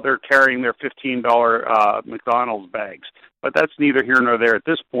formula while they're carrying their $15 McDonald's bags. But that's neither here nor there at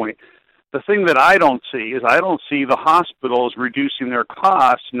this point. The thing that I don't see is the hospitals reducing their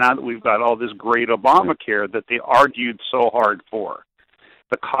costs now that we've got all this great Obamacare that they argued so hard for.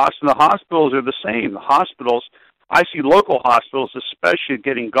 The costs in the hospitals are the same. The hospitals, I see local hospitals especially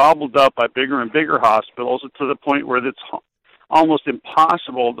getting gobbled up by bigger and bigger hospitals to the point where it's almost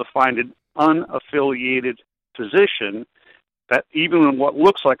impossible to find an unaffiliated physician that even in what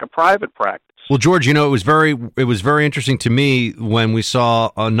looks like a private practice. Well, George, you know, it was very interesting to me when we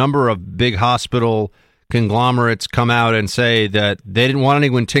saw a number of big hospital conglomerates come out and say that they didn't want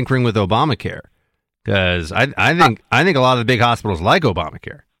anyone tinkering with Obamacare, because I think a lot of the big hospitals like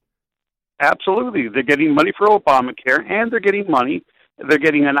Obamacare. Absolutely, they're getting money for Obamacare, and they're getting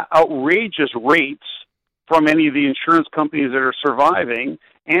an outrageous rates from any of the insurance companies that are surviving,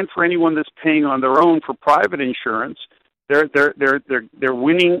 and for anyone that's paying on their own for private insurance. They're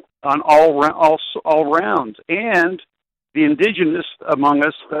winning on all rounds, and the indigenous among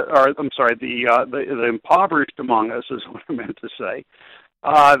us, the impoverished among us is what I meant to say,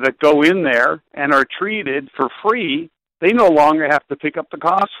 that go in there and are treated for free. They no longer have to pick up the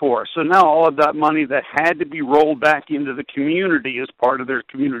cost for. So now all of that money that had to be rolled back into the community as part of their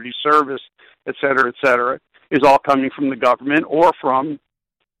community service, et cetera, is all coming from the government or from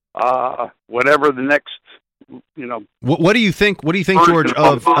whatever the next What do you think? What do you think, George,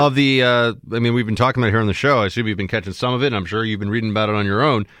 of the? I mean, we've been talking about it here on the show. I assume you've been catching some of it, and I'm sure you've been reading about it on your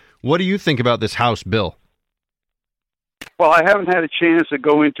own. What do you think about this House bill? Well, I haven't had a chance to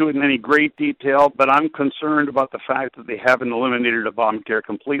go into it in any great detail, but I'm concerned about the fact that they haven't eliminated Obamacare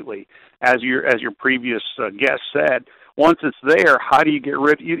completely. As your previous guest said, once it's there, how do you get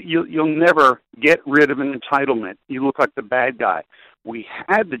rid? You'll never get rid of an entitlement. You look like the bad guy. We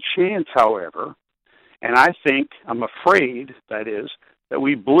had the chance, however, and I'm afraid, that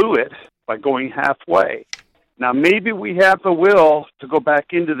we blew it by going halfway. Now, maybe we have the will to go back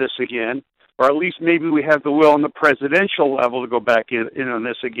into this again, or at least maybe we have the will on the presidential level to go back in on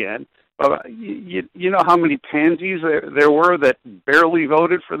this again. But you know how many pansies there were that barely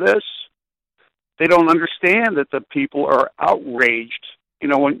voted for this? They don't understand that the people are outraged. You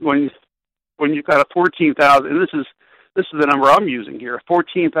know, when you've got a $14,000, and this is the number I'm using here, a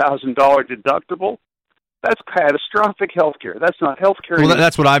 $14,000 deductible. That's catastrophic health care. That's not health care. Well,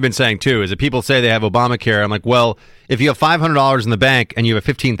 that's what I've been saying, too, is that people say they have Obamacare. I'm like, well, if you have $500 in the bank and you have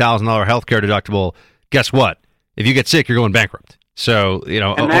a $15,000 health care deductible, guess what? If you get sick, you're going bankrupt. So, you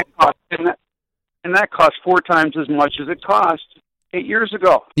know. And that costs 4 times as much as it cost 8 years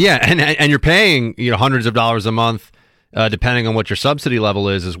ago. Yeah, and you're paying hundreds of dollars a month, depending on what your subsidy level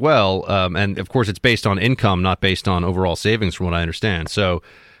is as well. And, of course, it's based on income, not based on overall savings, from what I understand. So,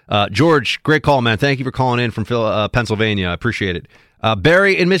 George, great call, man. Thank you for calling in from Pennsylvania. I appreciate it.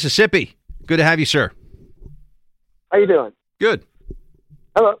 Barry in Mississippi, good to have you, sir. How you doing? Good.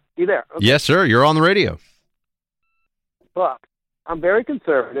 Hello, you there? Okay. Yes, sir. You're on the radio. Look, I'm very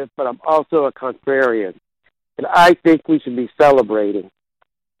conservative, but I'm also a contrarian, and I think we should be celebrating.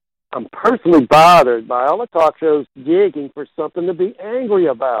 I'm personally bothered by all the talk shows digging for something to be angry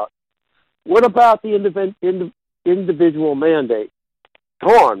about. What about the individual mandate?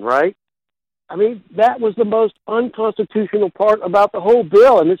 Gone, right? I mean, that was the most unconstitutional part about the whole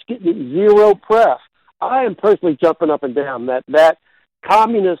bill, and it's getting zero press. I am personally jumping up and down that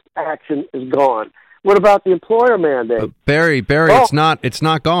communist action is gone. What about the employer mandate? Barry, it's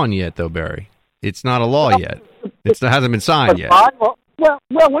not gone yet, though, Barry. It's not a law yet. It hasn't been signed yet.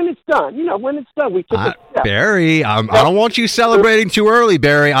 Well, when it's done, we took a step. Barry, I don't want you celebrating too early,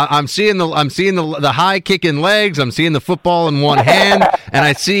 Barry. I'm seeing the high kicking legs. I'm seeing the football in one hand, and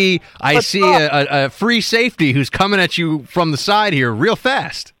I see a free safety who's coming at you from the side here, real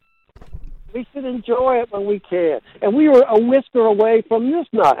fast. We should enjoy it when we can, and we were a whisker away from this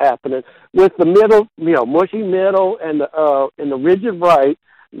not happening with the middle, mushy middle, and the rigid right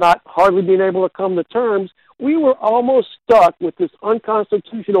not hardly being able to come to terms. We were almost stuck with this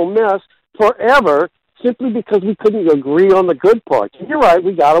unconstitutional mess forever simply because we couldn't agree on the good parts. And you're right,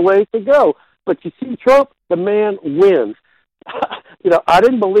 we got a ways to go. But you see, Trump, the man wins. I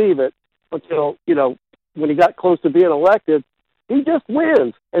didn't believe it until, when he got close to being elected. He just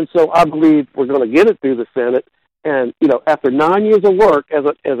wins. And so I believe we're going to get it through the Senate. And, after 9 years of work as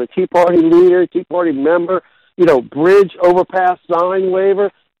a Tea Party leader, Tea Party member, bridge overpass sign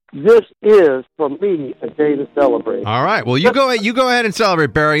waiver, this is, for me, a day to celebrate. All right. Well, you go ahead and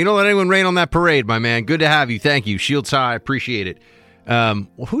celebrate, Barry. You don't let anyone rain on that parade, my man. Good to have you. Thank you. Shields high. Appreciate it.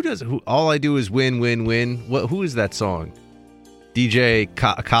 Who All I Do Is Win, Win, Win. Who is that song? DJ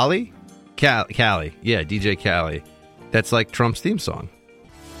Khaled? Khaled. Yeah, DJ Khaled. That's like Trump's theme song.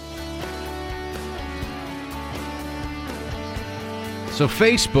 So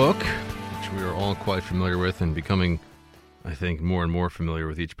Facebook, which we are all quite familiar with and becoming, I think, more and more familiar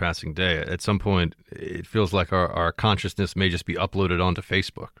with each passing day. At some point, it feels like our consciousness may just be uploaded onto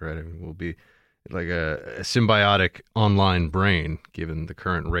Facebook, right? I mean, we'll be like a symbiotic online brain, given the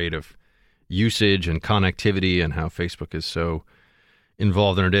current rate of usage and connectivity and how Facebook is so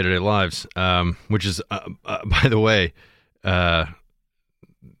involved in our day-to-day lives, which is, by the way,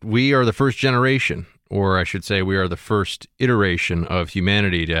 we are the first generation, or I should say we are the first iteration of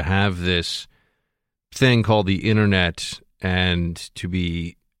humanity to have this thing called the internet and to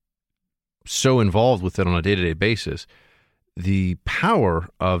be so involved with it on a day-to-day basis. The power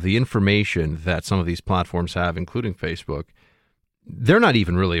of the information that some of these platforms have, including Facebook, they're not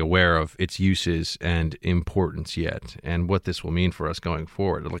even really aware of its uses and importance yet, and what this will mean for us going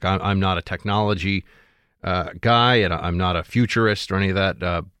forward. Like, I'm not a technology guy, and I'm not a futurist or any of that.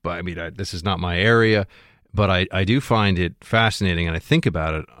 But I mean, this is not my area. But I do find it fascinating, and I think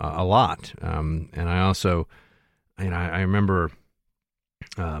about it a lot. And I also, I remember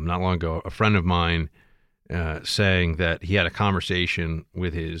not long ago, a friend of mine saying that he had a conversation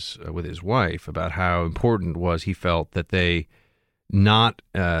with his wife about how important it was, he felt, that they not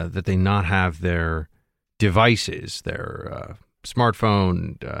have their devices, their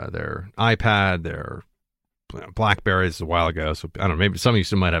smartphone, their iPad, their BlackBerries a while ago. So I don't know, maybe some of you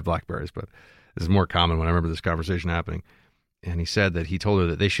still might have BlackBerries, but this is more common when I remember this conversation happening. And he said that he told her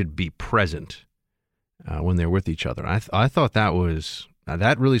that they should be present when they're with each other. I thought that was,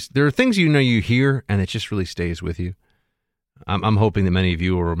 that really, there are things you hear and it just really stays with you. I'm hoping that many of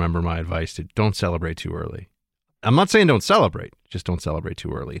you will remember my advice to don't celebrate too early. I'm not saying don't celebrate, just don't celebrate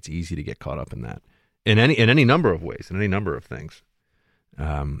too early. It's easy to get caught up in that in any number of ways, in any number of things.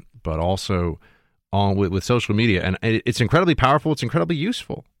 But also with social media, and it's incredibly powerful. It's incredibly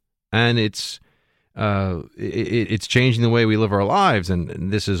useful, and it's changing the way we live our lives.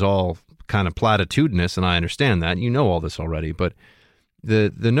 And this is all kind of platitudinous, and I understand that. You know all this already, but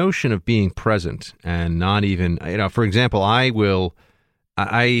the notion of being present and not even, for example, I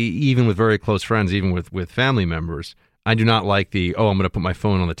even with very close friends, even with family members, I do not like I'm going to put my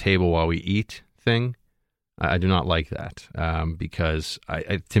phone on the table while we eat thing. I do not like that because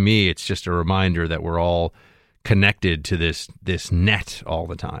to me, it's just a reminder that we're all connected to this net all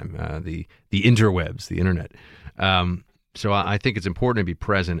the time, the interwebs, the internet. So I think it's important to be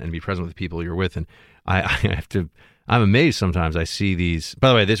present and be present with the people you're with. And I'm amazed sometimes I see these. By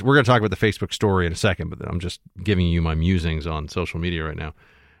the way, we're going to talk about the Facebook story in a second, but I'm just giving you my musings on social media right now.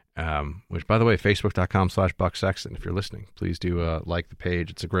 Which, by the way, facebook.com/Buck Sexton. If you're listening, please do like the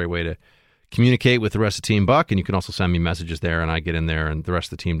page. It's a great way to communicate with the rest of Team Buck, and you can also send me messages there, and I get in there, and the rest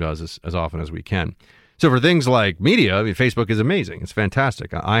of the team does as often as we can. So for things like media, I mean, Facebook is amazing. It's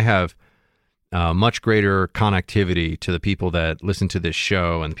fantastic. I have much greater connectivity to the people that listen to this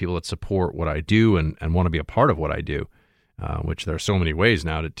show and the people that support what I do and want to be a part of what I do, which there are so many ways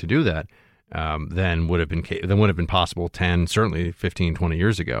now to do that, than would have been possible 10, certainly 15, 20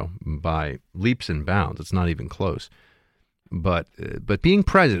 years ago by leaps and bounds. It's not even close. But being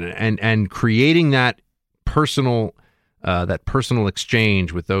present and creating that personal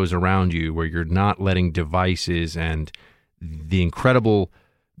exchange with those around you, where you're not letting devices and the incredible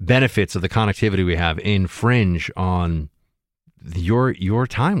benefits of the connectivity we have infringe on your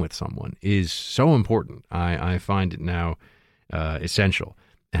time with someone, is so important. I find it now essential.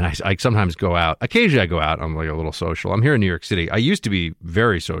 And I sometimes go out. Occasionally I go out. I'm like a little social. I'm here in New York City. I used to be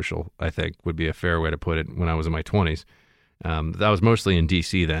very social, I think would be a fair way to put it, when I was in my 20s. That was mostly in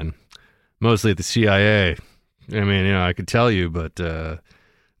D.C. then, mostly at the CIA. I mean, I could tell you, but then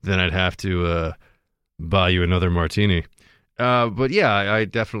I'd have to buy you another martini. But yeah, I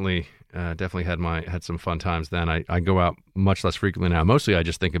definitely had some fun times then. I go out much less frequently now. Mostly I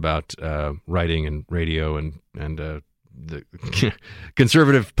just think about writing and radio and the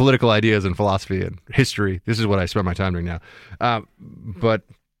conservative political ideas and philosophy and history. This is what I spend my time doing now. But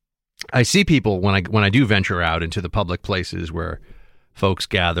I see people when I do venture out into the public places where folks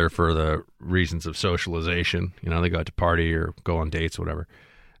gather for the reasons of socialization. They go out to party or go on dates, or whatever,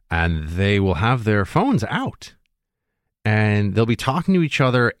 and they will have their phones out, and they'll be talking to each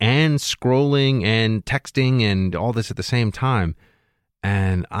other and scrolling and texting and all this at the same time.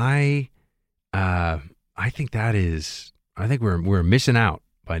 And I think we're missing out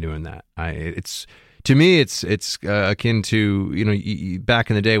by doing that. To me, it's akin to, back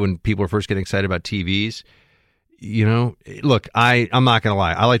in the day when people were first getting excited about TVs. Look, I'm not going to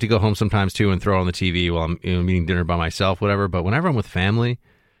lie. I like to go home sometimes too and throw on the TV while I'm eating dinner by myself, whatever. But whenever I'm with family,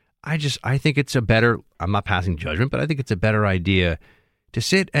 I think it's I'm not passing judgment, but I think it's a better idea to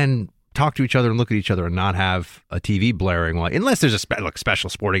sit and talk to each other and look at each other and not have a TV blaring unless there's a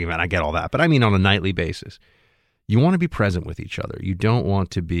special sporting event. I get all that. But I mean, on a nightly basis, you want to be present with each other. You don't want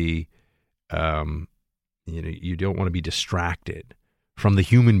to be you don't want to be distracted from the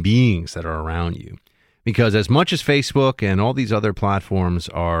human beings that are around you, because as much as Facebook and all these other platforms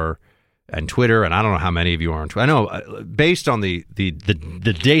are, and Twitter, and I don't know how many of you are on Twitter. I know based on the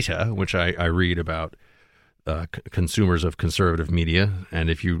data, which I read about consumers of conservative media, and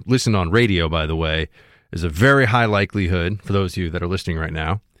if you listen on radio, by the way, there's a very high likelihood, for those of you that are listening right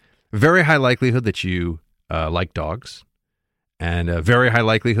now, very high likelihood that you like dogs, and a very high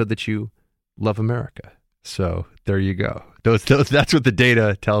likelihood that you love America. So there you go. That's what the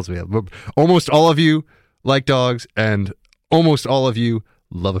data tells me. Almost all of you like dogs, and almost all of you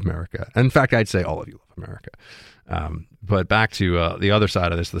love America. In fact, I'd say all of you love America. But back to the other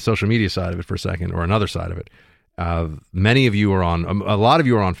side of this, the social media side of it for a second, or another side of it. Many of you are on, a lot of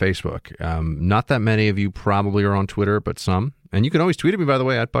you are on Facebook. Not that many of you probably are on Twitter, but some. And you can always tweet at me, by the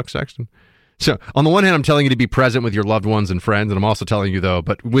way, at Buck Sexton. So on the one hand, I'm telling you to be present with your loved ones and friends, and I'm also telling you, though,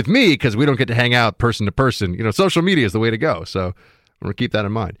 but with me, because we don't get to hang out person to person, social media is the way to go. So I'm going to keep that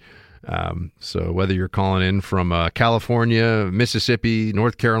in mind. So whether you're calling in from California, Mississippi,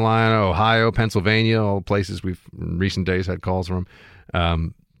 North Carolina, Ohio, Pennsylvania, all places we've in recent days had calls from,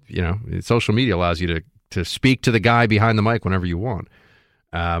 social media allows you to speak to the guy behind the mic whenever you want.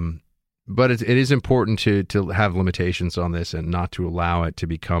 But it is important to have limitations on this and not to allow it to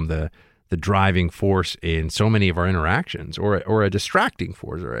become the driving force in so many of our interactions, or a distracting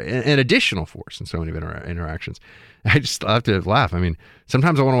force, or an additional force in so many of interactions. I have to laugh. I mean,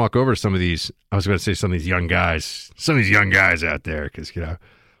 sometimes I want to walk over to some of these, I was going to say some of these young guys out there, because,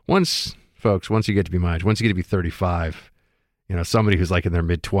 once you get to be my age, once you get to be 35, somebody who's like in their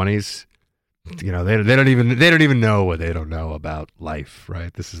mid-20s, they don't even know what they don't know about life,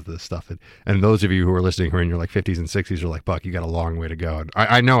 right? This is the stuff and those of you who are listening who are in your like 50s and 60s are like, Buck, you got a long way to go. And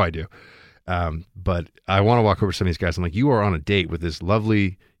I know I do. But I want to walk over to some of these guys. I'm like, you are on a date with this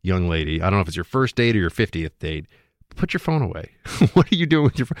lovely young lady. I don't know if it's your first date or your 50th date. Put your phone away. What are you doing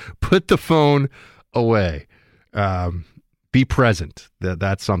with your phone? Put the phone away. Be present.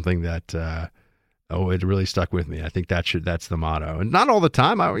 That's something that, it really stuck with me. I think that's the motto. And not all the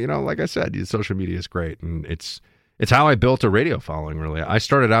time. Like I said, social media is great. And it's how I built a radio following, really. I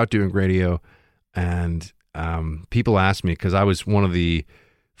started out doing radio, and people asked me, because I was one of the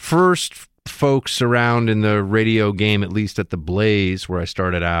first folks around in the radio game, at least at the Blaze, where I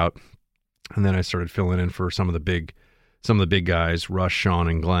started out. And then I started filling in for some of the big guys, Rush, Sean,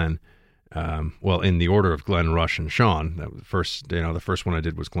 and Glenn. In the order of Glenn, Rush, and Sean. That was the first one I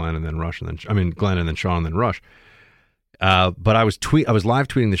did was Glenn, and then Rush, Glenn, and then Sean, and then Rush. But I was live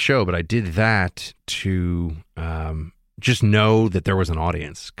tweeting the show, but I did that to just know that there was an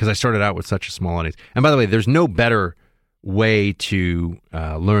audience, because I started out with such a small audience. And by the way, there's no better way to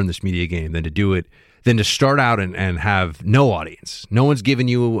learn this media game than to start out and have no audience. No one's giving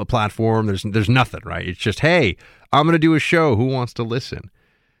you a platform. There's nothing, right? It's just, hey, I'm going to do a show. Who wants to listen?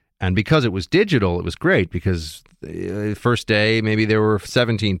 And because it was digital, it was great, because the first day, maybe there were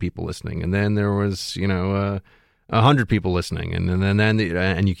 17 people listening, and then there was, 100 people listening,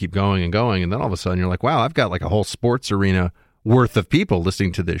 and you keep going and going, and then all of a sudden you're like, wow, I've got like a whole sports arena worth of people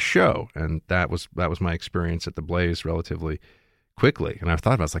listening to this show. And that was my experience at the Blaze relatively quickly. And I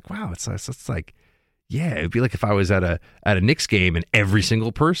thought about it, I was like, wow, it's like, yeah, it'd be like if I was at a Knicks game and every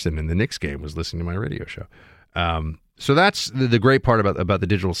single person in the Knicks game was listening to my radio show. So that's the great part about the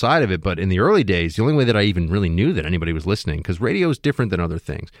digital side of it. But in the early days, the only way that I even really knew that anybody was listening, because radio is different than other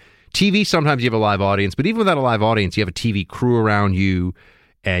things. TV, sometimes you have a live audience, but even without a live audience, you have a TV crew around you,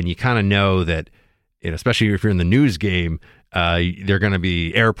 and you kind of know that, especially if you're in the news game, there are going to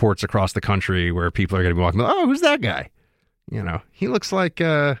be airports across the country where people are going to be walking, oh, who's that guy? He looks like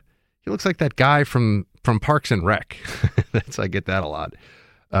that guy from Parks and Rec. I get that a lot.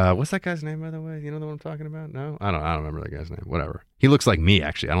 What's that guy's name, by the way? You know the one I'm talking about? No? I don't remember that guy's name. Whatever. He looks like me,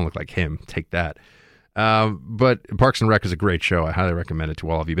 actually. I don't look like him. Take that. But Parks and Rec is a great show. I highly recommend it to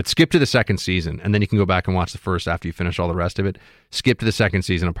all of you. But skip to the second season, and then you can go back and watch the first after you finish all the rest of it. Skip to the second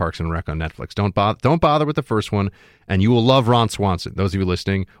season of Parks and Rec on Netflix. Don't bother with the first one, and you will love Ron Swanson. Those of you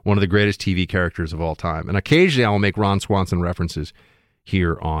listening, one of the greatest TV characters of all time. And occasionally I will make Ron Swanson references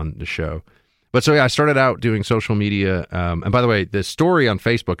here on the show. But so, yeah, I started out doing social media. And by the way, the story on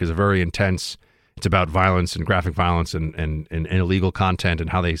Facebook is a very intense. It's about violence and graphic violence and illegal content and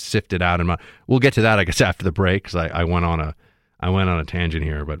how they sift it out. And we'll get to that, I guess, after the break, because I went on a tangent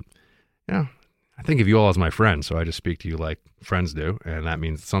here. But I think of you all as my friends, so I just speak to you like friends do, and that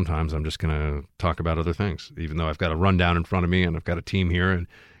means sometimes I'm just going to talk about other things, even though I've got a rundown in front of me and I've got a team here and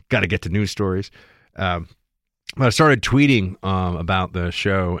got to get to news stories. But I started tweeting about the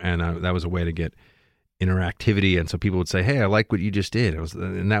show, and that was a way to get interactivity. And so people would say, hey, I like what you just did.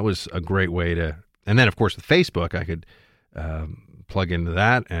 And that was a great way to. And then, of course, with Facebook, I could plug into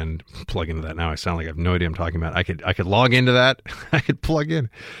that. Now I sound like I have no idea what I'm talking about. I could log into that. I could plug in.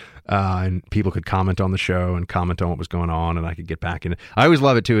 And people could comment on the show and comment on what was going on, and I could get back in it. I always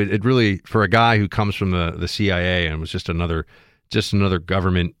love it, too. It really, for a guy who comes from the CIA and was just another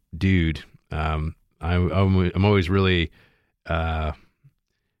government dude, I'm always really, I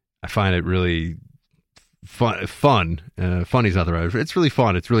find it really fun. Funny's not the right word. It's really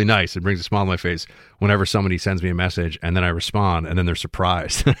fun. It's really nice. It brings a smile on my face whenever somebody sends me a message and then I respond and then they're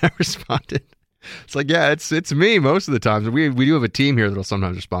surprised that I responded. It's like, yeah, it's me most of the time. We do have a team here that'll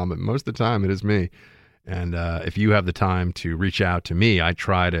sometimes respond, but most of the time it is me. And if you have the time to reach out to me, I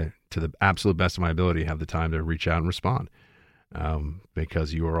try to the absolute best of my ability, have the time to reach out and respond,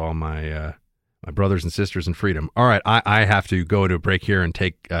 because you are all my brothers and sisters in freedom. All right, I have to go to a break here and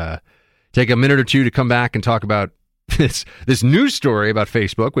take a minute or two to come back and talk about this news story about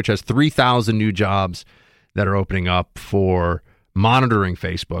Facebook, which has 3,000 new jobs that are opening up for monitoring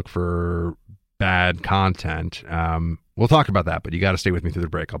Facebook for bad content. We'll talk about that, but you got to stay with me through the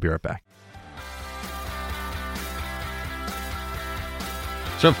break. I'll be right back.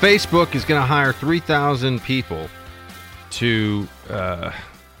 So Facebook is going to hire 3,000 people to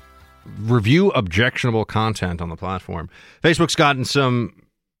review objectionable content on the platform. Facebook's gotten some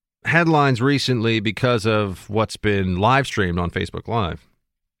headlines recently because of what's been live streamed on Facebook Live.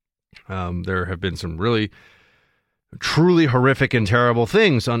 There have been some really, truly horrific and terrible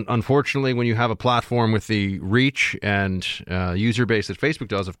things. Unfortunately, when you have a platform with the reach and user base that Facebook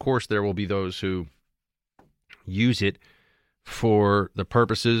does, of course, there will be those who use it for the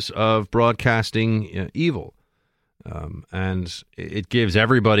purposes of broadcasting evil. And it gives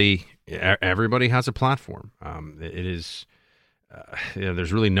everybody has a platform. It is,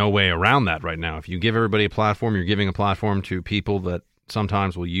 there's really no way around that right now. If you give everybody a platform, you're giving a platform to people that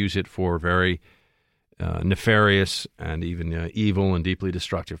sometimes will use it for very nefarious and even evil and deeply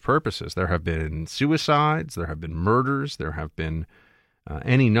destructive purposes. There have been suicides, there have been murders, there have been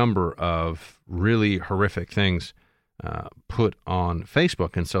any number of really horrific things put on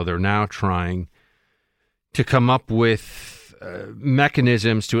Facebook. And so they're now trying to come up with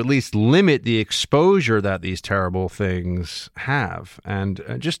mechanisms to at least limit the exposure that these terrible things have. And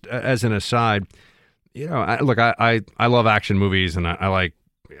just as an aside, I love action movies, and I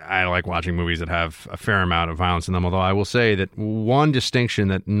like watching movies that have a fair amount of violence in them. Although I will say that one distinction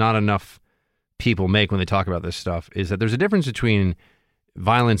that not enough people make when they talk about this stuff is that there's a difference between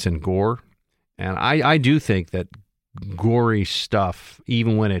violence and gore. And I do think that gory stuff,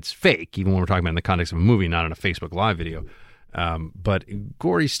 even when it's fake, even when we're talking about in the context of a movie, not in a Facebook Live video, but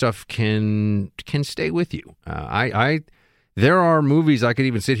gory stuff can stay with you. There are movies I could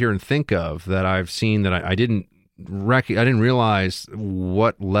even sit here and think of that I've seen that I didn't realize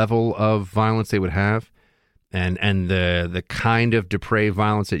what level of violence they would have, and the kind of depraved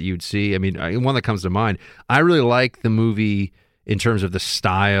violence that you'd see. I mean, one that comes to mind, I really like the movie in terms of the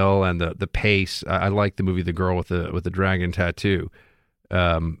style and the pace. I like the movie The Girl with the Dragon Tattoo.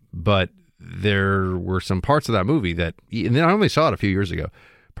 But there were some parts of that movie that, and then I only saw it a few years ago,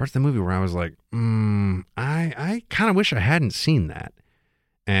 parts of the movie where I was like, I kind of wish I hadn't seen that.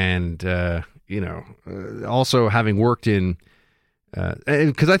 And, also having worked in,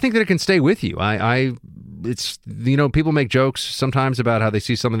 because I think that it can stay with you. It's, people make jokes sometimes about how they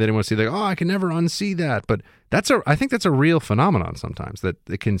see something they didn't want to see. They go, I can never unsee that. But I think that's a real phenomenon sometimes, that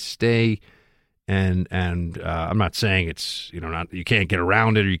it can stay. And I'm not saying it's, you can't get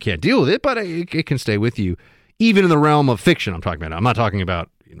around it or you can't deal with it, but it can stay with you, even in the realm of fiction. I'm talking about. I'm not talking about,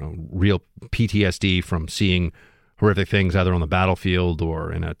 real PTSD from seeing horrific things either on the battlefield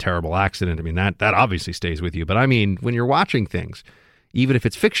or in a terrible accident. I mean, that obviously stays with you. But I mean, when you're watching things, even if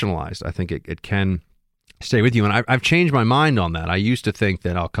it's fictionalized, I think it can stay with you. And I've changed my mind on that. I used to think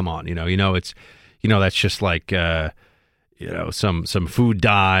that, oh, come on, it's, that's just like, some food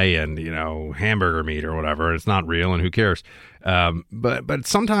dye and, hamburger meat or whatever. It's not real and who cares? But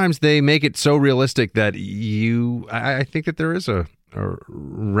sometimes they make it so realistic that I think that there is a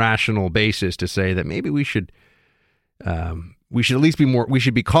rational basis to say that maybe we should at least we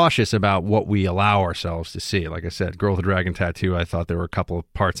should be cautious about what we allow ourselves to see. Like I said, Girl with the Dragon Tattoo, I thought there were a couple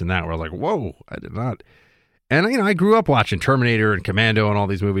of parts in that where I was like, whoa, I did not. And, I grew up watching Terminator and Commando and all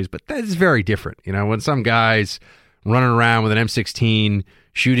these movies, but that is very different. When some guy's running around with an M16,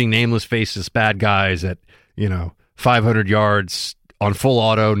 shooting nameless faceless bad guys at, 500 yards on full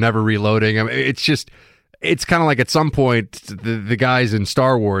auto, never reloading. I mean, it's kind of like at some point, the guys in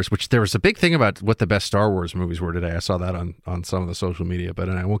Star Wars, which there was a big thing about what the best Star Wars movies were today. I saw that on some of the social media, but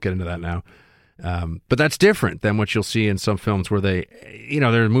I won't get into that now. But that's different than what you'll see in some films where they,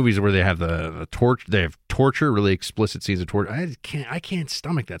 there are movies where they have the torch, they have torture, really explicit scenes of torture. I can't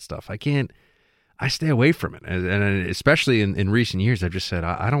stomach that stuff. I stay away from it. And especially in recent years, I've just said,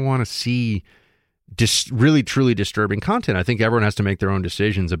 I don't want to see really, truly disturbing content. I think everyone has to make their own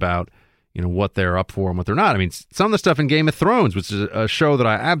decisions about, what they're up for and what they're not. I mean, some of the stuff in Game of Thrones, which is a show that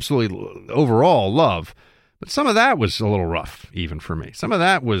I absolutely overall love, but some of that was a little rough, even for me. Some of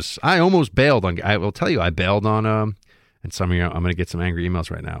that was, I almost bailed on, I will tell you, I bailed on, and some of you, I'm going to get some angry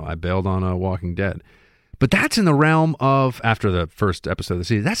emails right now. I bailed on Walking Dead. But that's in the realm of, after the first episode of the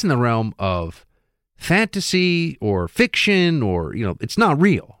season, that's in the realm of fantasy or fiction or, it's not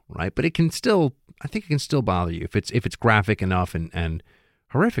real, right? But I think it can still bother you if it's graphic enough and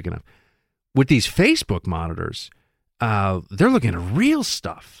horrific enough. With these Facebook monitors, they're looking at real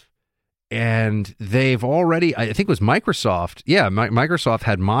stuff. And they've already, I think it was Microsoft. Yeah, Microsoft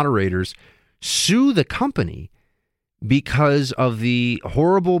had moderators sue the company because of the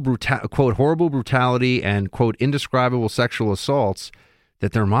quote, horrible brutality and, quote, indescribable sexual assaults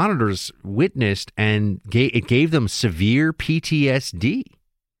that their monitors witnessed, and it gave them severe PTSD.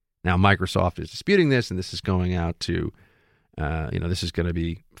 Now, Microsoft is disputing this, and this is going out to This is going to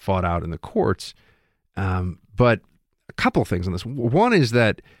be fought out in the courts. But a couple of things on this. One is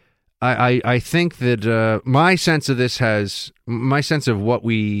that I think that my sense of what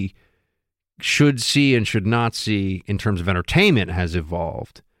we should see and should not see in terms of entertainment has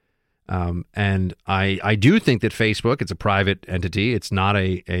evolved. And I do think that Facebook, it's a private entity. It's not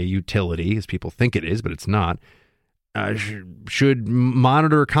a utility, as people think it is, but it's not. Should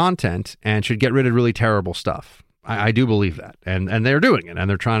monitor content and should get rid of really terrible stuff. I do believe that. And they're doing it, and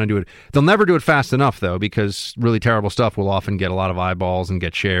they're trying to do it. They'll never do it fast enough, though, because really terrible stuff will often get a lot of eyeballs and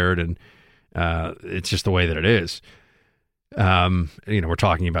get shared, and it's just the way that it is. We're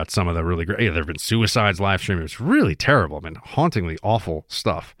talking about some of the really great, there have been suicides live streaming. It's really terrible. I mean, hauntingly awful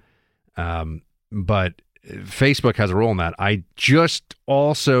stuff. But Facebook has a role in that. I just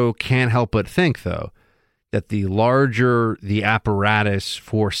also can't help but think, though, that the larger the apparatus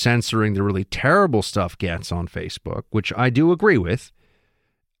for censoring the really terrible stuff gets on Facebook, which I do agree with,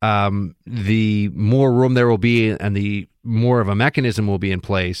 the more room there will be and the more of a mechanism will be in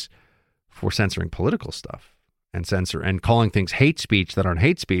place for censoring political stuff and calling things hate speech that aren't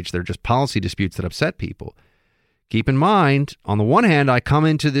hate speech. They're just policy disputes that upset people. Keep in mind, on the one hand, I come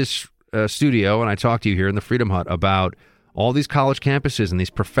into this studio and I talk to you here in the Freedom Hut about all these college campuses and these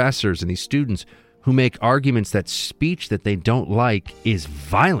professors and these students who make arguments that speech that they don't like is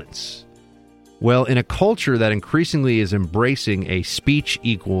violence. Well, in a culture that increasingly is embracing a speech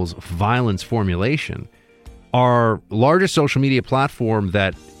equals violence formulation, our largest social media platform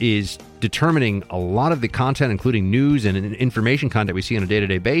that is determining a lot of the content, including news and information content we see on a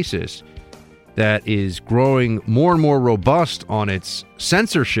day-to-day basis, that is growing more and more robust on its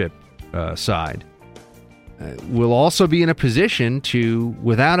censorship side, will also be in a position to,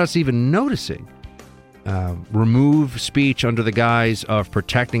 without us even noticing, remove speech under the guise of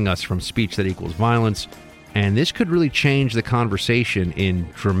protecting us from speech that equals violence. And this could really change the conversation in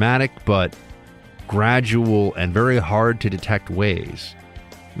dramatic but gradual and very hard to detect ways.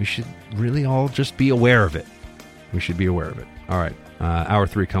 We should really all just be aware of it. We should be aware of it. All right. Hour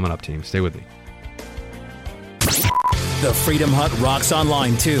 3 coming up, team. Stay with me. The Freedom Hut rocks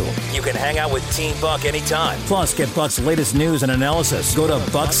online, too. You can hang out with Team Buck anytime. Plus, get Buck's latest news and analysis. Go to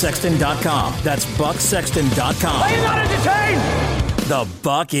bucksexton.com. That's bucksexton.com. Are you not entertained? The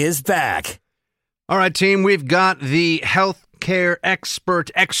Buck is back. All right, team. We've got the healthcare expert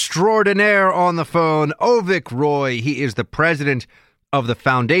extraordinaire on the phone, Avik Roy. He is the president of the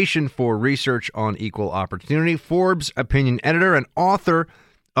Foundation for Research on Equal Opportunity, Forbes opinion editor, and author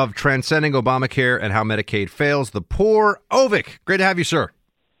of Transcending Obamacare and How Medicaid Fails the Poor. Avik, great to have you, sir.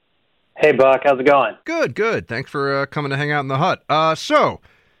 Hey, Buck. How's it going? Good. Thanks for coming to hang out in the hut. So,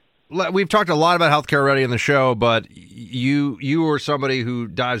 we've talked a lot about healthcare already in the show, but you are somebody who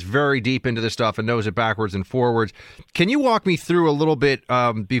dives very deep into this stuff and knows it backwards and forwards. Can you walk me through a little bit,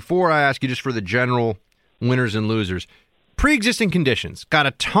 before I ask you just for the general winners and losers? Pre-existing conditions got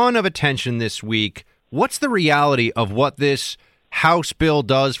a ton of attention this week. What's the reality of what this House bill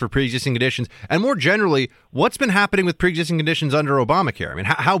does for pre-existing conditions? And more generally, what's been happening with pre-existing conditions under Obamacare? I mean,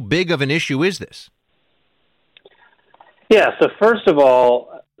 how big of an issue is this? Yeah, so first of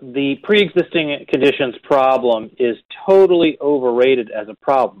all, the pre-existing conditions problem is totally overrated as a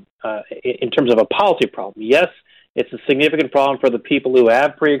problem in terms of a policy problem. Yes, it's a significant problem for the people who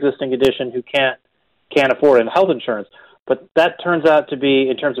have pre-existing condition who can't afford health insurance. But that turns out to be,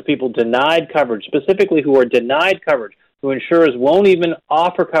 in terms of people denied coverage, specifically who are denied coverage, who insurers won't even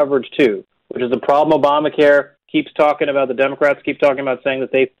offer coverage to, which is the problem Obamacare keeps talking about. The Democrats keep talking about, saying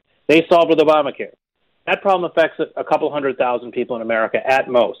that they solved with Obamacare. That problem affects a couple 100,000 people in America at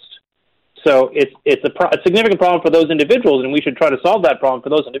most. So it's a significant problem for those individuals, and we should try to solve that problem for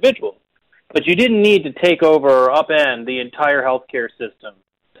those individuals. But you didn't need to take over or upend the entire healthcare system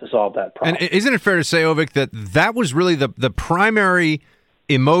to solve that problem. And isn't it fair to say, Avik, that was really the primary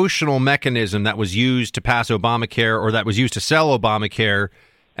emotional mechanism that was used to pass Obamacare, or that was used to sell Obamacare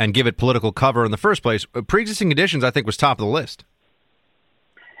and give it political cover in the first place? Pre-existing conditions, I think, was top of the list.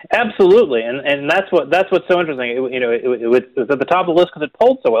 Absolutely, and that's what's so interesting. It was at the top of the list because it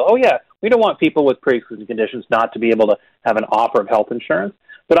polled so well. Oh yeah, we don't want people with pre-existing conditions not to be able to have an offer of health insurance.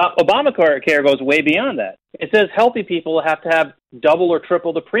 But Obamacare goes way beyond that. It says healthy people have to have double or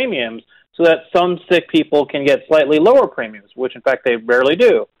triple the premiums so that some sick people can get slightly lower premiums, which in fact they rarely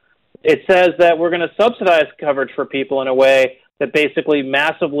do. It says that we're going to subsidize coverage for people in a way that basically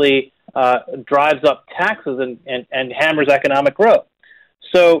massively drives up taxes and hammers economic growth.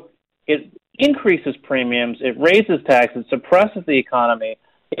 So it increases premiums, it raises taxes, suppresses the economy.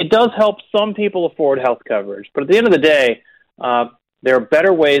 It does help some people afford health coverage. But at the end of the day, there are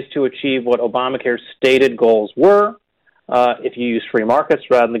better ways to achieve what Obamacare's stated goals were. if you use free markets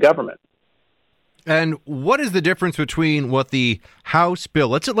rather than the government. And what is the difference between what the House bill,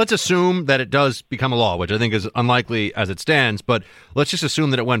 let's assume that it does become a law, which I think is unlikely as it stands, but let's just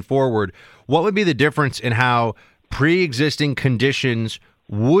assume that it went forward. What would be the difference in how pre-existing conditions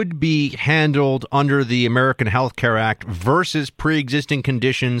would be handled under the American Health Care Act versus pre-existing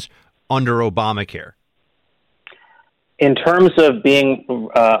conditions under Obamacare? In terms of being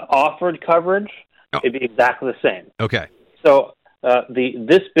offered coverage, it'd be exactly the same. Okay. So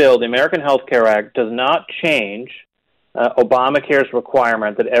this bill, the American Health Care Act, does not change Obamacare's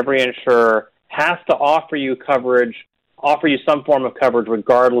requirement that every insurer has to offer you some form of coverage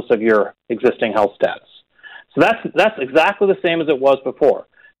regardless of your existing health status. So that's exactly the same as it was before.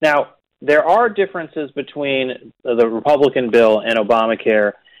 Now, there are differences between the Republican bill and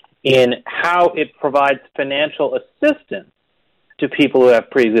Obamacare in how it provides financial assistance to people who have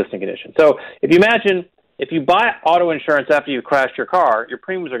pre-existing conditions. So if you imagine, if you buy auto insurance after you've crashed your car, your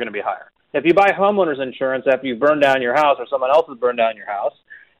premiums are going to be higher. If you buy homeowners insurance after you've burned down your house or someone else has burned down your house,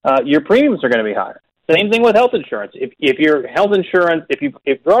 your premiums are going to be higher. Same thing with health insurance. If your health insurance, if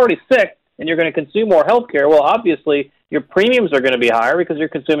you're already sick and you're going to consume more health care, well, obviously your premiums are going to be higher because you're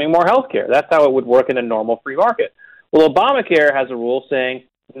consuming more health care. That's how it would work in a normal free market. Well, Obamacare has a rule saying,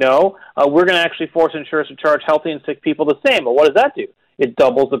 no, we're going to actually force insurers to charge healthy and sick people the same. But what does that do? It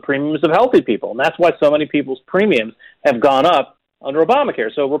doubles the premiums of healthy people. And that's why so many people's premiums have gone up under Obamacare.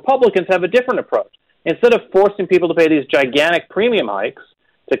 So Republicans have a different approach. Instead of forcing people to pay these gigantic premium hikes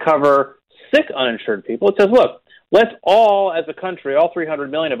to cover sick uninsured people, it says, look, let's all, as a country, all 300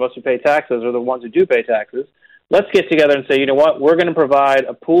 million of us who pay taxes or the ones who do pay taxes, let's get together and say, you know what, we're going to provide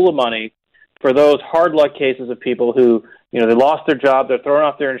a pool of money for those hard luck cases of people who, they lost their job, they're throwing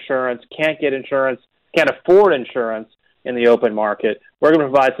off their insurance, can't get insurance, can't afford insurance in the open market. We're going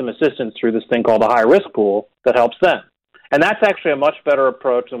to provide some assistance through this thing called the high risk pool that helps them. And that's actually a much better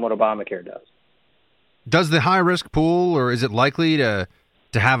approach than what Obamacare does. Does the high risk pool, or is it likely to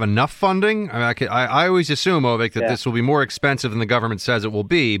have enough funding? I always assume, Ovik, that this will be more expensive than the government says it will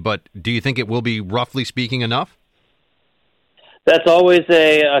be, but do you think it will be, roughly speaking, enough? That's always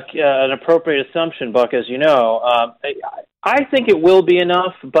an appropriate assumption, Buck, as you know. I think it will be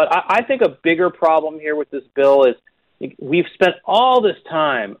enough, but I think a bigger problem here with this bill is we've spent all this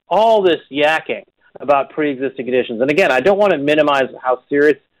time, all this yakking about pre-existing conditions. And again, I don't want to minimize how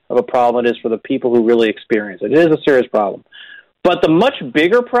serious of a problem it is for the people who really experience it. It is a serious problem. But the much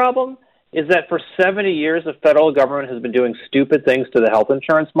bigger problem is that for 70 years, the federal government has been doing stupid things to the health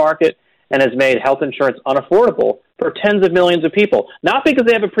insurance market and has made health insurance unaffordable for tens of millions of people. Not because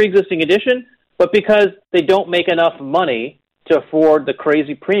they have a pre-existing condition, but because they don't make enough money to afford the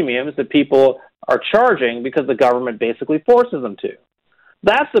crazy premiums that people are charging because the government basically forces them to.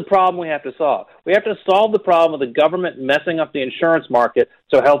 That's the problem we have to solve. We have to solve the problem of the government messing up the insurance market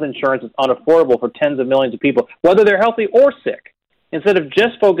so health insurance is unaffordable for tens of millions of people, whether they're healthy or sick, instead of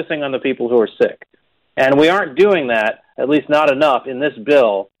just focusing on the people who are sick. And we aren't doing that, at least not enough, in this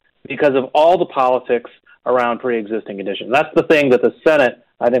bill because of all the politics around pre-existing conditions. That's the thing that the Senate,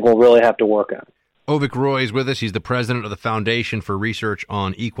 I think, will really have to work on. Ovik Roy is with us. He's the president of the Foundation for Research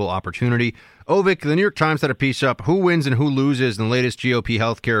on Equal Opportunity. Ovik, the New York Times had a piece up, who wins and who loses in the latest GOP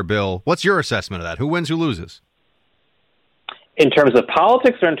healthcare bill. What's your assessment of that? Who wins, who loses? In terms of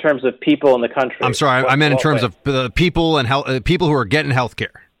politics or in terms of people in the country? I'm sorry, I meant in terms of people and people who are getting health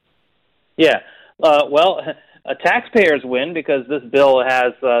care. Yeah. Taxpayers win because this bill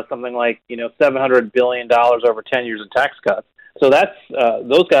has something like $700 billion over 10 years of tax cuts. So that's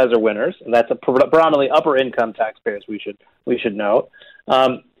those guys are winners, and that's predominantly upper income taxpayers. We should note.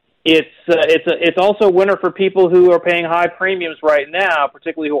 It's also a winner for people who are paying high premiums right now,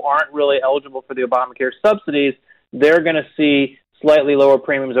 particularly who aren't really eligible for the Obamacare subsidies. They're going to see slightly lower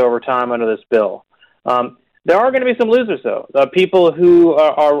premiums over time under this bill. There are going to be some losers, though. People who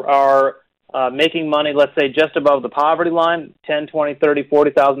are making money, let's say, just above the poverty line, $10,000, $20,000, $30,000,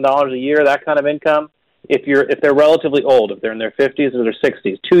 $40,000 a year, that kind of income. If they're relatively old, if they're in their 50s or their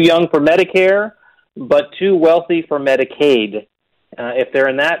 60s, too young for Medicare, but too wealthy for Medicaid. If they're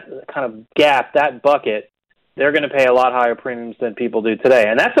in that kind of gap, that bucket, they're going to pay a lot higher premiums than people do today.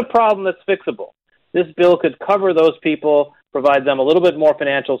 And that's a problem that's fixable. This bill could cover those people, provide them a little bit more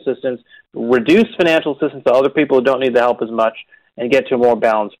financial assistance, reduce financial assistance to other people who don't need the help as much, and get to a more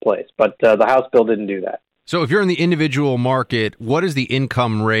balanced place. But the House bill didn't do that. So if you're in the individual market, what is the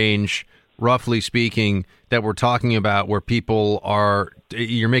income range, roughly speaking, that we're talking about where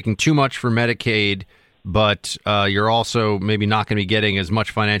you're making too much for Medicaid, but you're also maybe not going to be getting as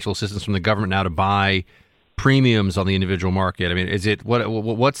much financial assistance from the government now to buy premiums on the individual market? I mean,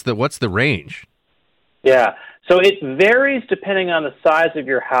 what's the range? Yeah. So it varies depending on the size of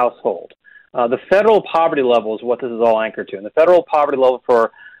your household. The federal poverty level is what this is all anchored to. And the federal poverty level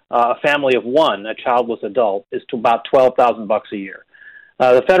for a family of one, a childless adult, is to about $12,000 a year.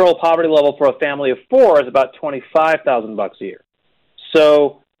 The federal poverty level for a family of four is about $25,000 a year.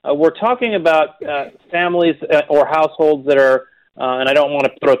 So we're talking about families or households that are, and I don't want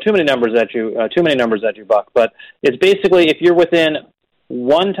to throw too many numbers at you, Buck, but it's basically if you're within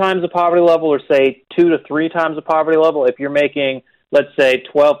 1 times the poverty level, or say 2 to 3 times the poverty level, if you're making, let's say,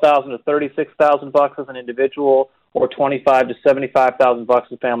 $12,000 to $36,000 as an individual, or $25,000 to $75,000 as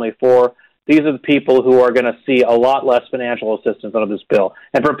a family of four, these are the people who are going to see a lot less financial assistance under this bill.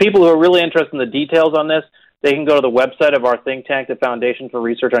 And for people who are really interested in the details on this, they can go to the website of our think tank, the Foundation for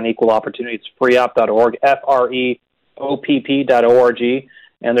Research on Equal Opportunity. It's freeop.org, FREOPP.org.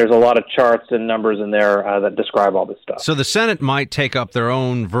 And there's a lot of charts and numbers in there that describe all this stuff. So the Senate might take up their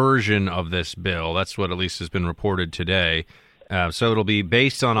own version of this bill. That's what at least has been reported today. So it'll be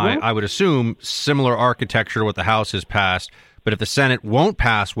based on, I would assume, similar architecture to what the House has passed. But if the Senate won't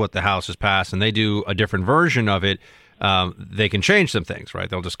pass what the House has passed and they do a different version of it, they can change some things, right?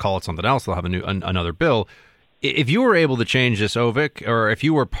 They'll just call it something else. They'll have another bill. If you were able to change this, Ovik, or if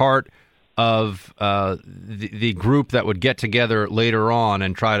you were part of the group that would get together later on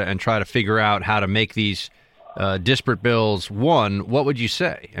and try to figure out how to make these disparate bills one, what would you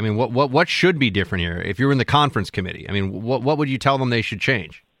say? I mean, what should be different here? If you're in the conference committee, I mean, what would you tell them they should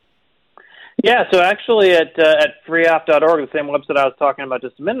change? Yeah, so actually at freeop.org, the same website I was talking about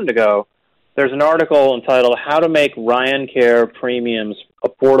just a minute ago, there's an article entitled "How to Make RyanCare Premiums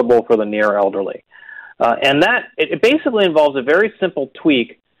Affordable for the Near Elderly," and that it basically involves a very simple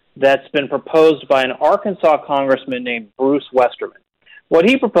tweak that's been proposed by an Arkansas congressman named Bruce Westerman. What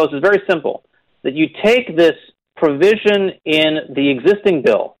he proposed is very simple, that you take this provision in the existing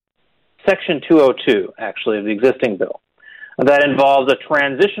bill, Section 202, actually, of the existing bill, that involves a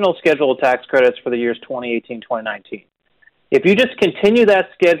transitional schedule of tax credits for the years 2018-2019. If you just continue that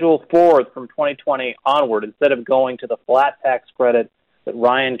schedule forward from 2020 onward, instead of going to the flat tax credit that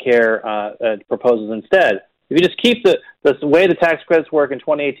RyanCare proposes instead, if you just keep the way the tax credits work in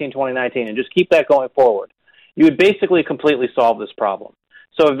 2018-2019 and just keep that going forward, you would basically completely solve this problem.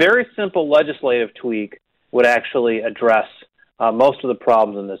 So a very simple legislative tweak would actually address most of the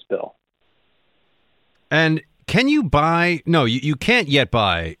problems in this bill. And can you buy – no, you can't yet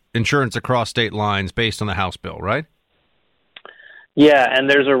buy insurance across state lines based on the House bill, right? Yeah, and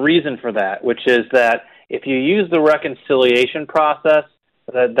there's a reason for that, which is that if you use the reconciliation process,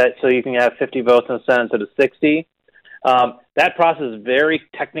 that so you can have 50 votes in the Senate instead of 60, that process is very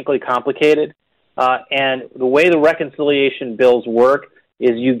technically complicated. And the way the reconciliation bills work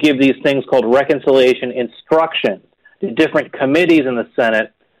is you give these things called reconciliation instructions to different committees in the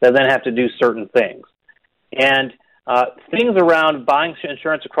Senate that then have to do certain things. And things around buying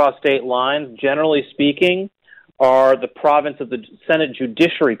insurance across state lines, generally speaking, are the province of the Senate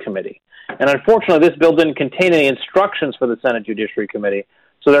Judiciary Committee. And unfortunately, this bill didn't contain any instructions for the Senate Judiciary Committee,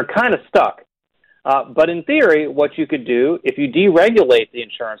 so they're kind of stuck. But in theory, what you could do, if you deregulate the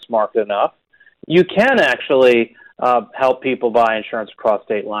insurance market enough, you can actually help people buy insurance across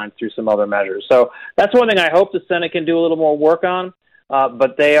state lines through some other measures. So that's one thing I hope the Senate can do a little more work on,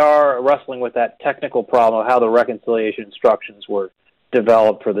 but they are wrestling with that technical problem of how the reconciliation instructions were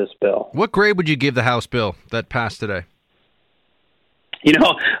developed for this bill. What grade would you give the House bill that passed today? You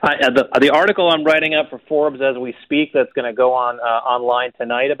know, the article I'm writing up for Forbes as we speak, that's going to go on online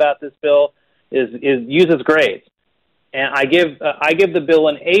tonight about this bill, uses grades, and I give the bill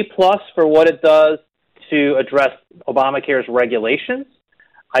an A+ for what it does to address Obamacare's regulations.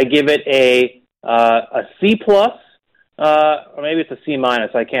 I give it a C+, or maybe it's a C-,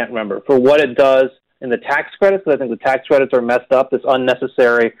 I can't remember, for what it does in the tax credits. I think the tax credits are messed up. This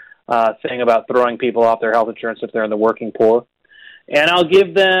unnecessary thing about throwing people off their health insurance if they're in the working poor. And I'll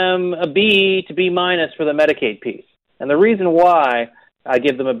give them a B to B- for the Medicaid piece. And the reason why I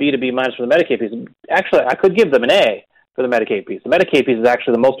give them a B to B- for the Medicaid piece, actually, I could give them an A for the Medicaid piece. The Medicaid piece is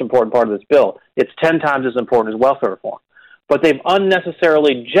actually the most important part of this bill. It's 10 times as important as welfare reform. But they've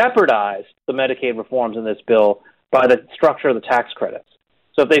unnecessarily jeopardized the Medicaid reforms in this bill by the structure of the tax credits.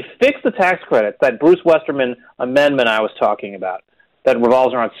 So if they fix the tax credits, that Bruce Westerman amendment I was talking about, that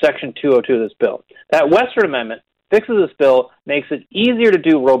revolves around Section 202 of this bill, that Western amendment fixes this bill, makes it easier to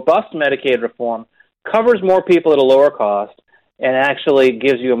do robust Medicaid reform, covers more people at a lower cost, and actually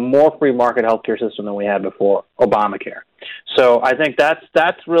gives you a more free market healthcare system than we had before Obamacare. So I think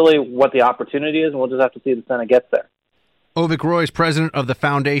that's really what the opportunity is, and we'll just have to see if the Senate gets there. Ovik Roy is president of the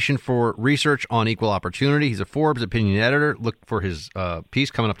Foundation for Research on Equal Opportunity. He's a Forbes opinion editor. Look for his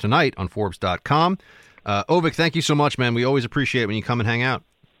piece coming up tonight on Forbes.com. Ovik, thank you so much, man. We always appreciate it when you come and hang out.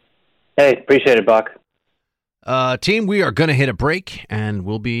 Hey, appreciate it, Buck. Team, we are going to hit a break, and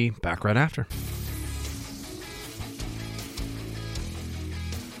we'll be back right after.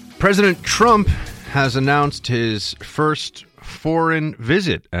 President Trump has announced his first foreign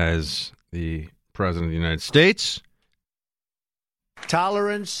visit as the President of the United States.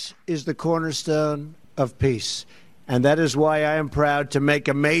 Tolerance is the cornerstone of peace. And that is why I am proud to make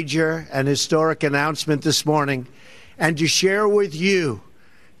a major and historic announcement this morning and to share with you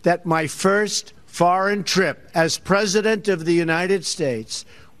that my first foreign trip as President of the United States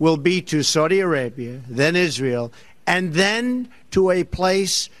will be to Saudi Arabia, then Israel, and then to a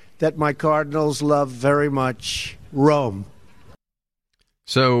place that my cardinals love very much, Rome.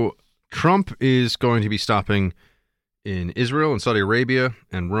 So Trump is going to be stopping in Israel and Saudi Arabia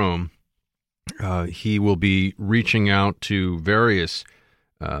and Rome. He will be reaching out to various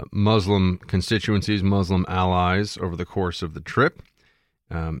Muslim constituencies, Muslim allies over the course of the trip.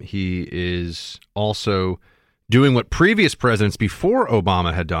 He is also doing what previous presidents before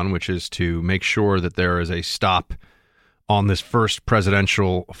Obama had done, which is to make sure that there is a stop on this first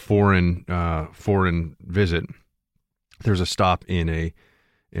presidential foreign visit. There's a stop in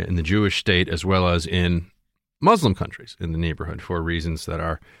the Jewish state as well as in Muslim countries in the neighborhood for reasons that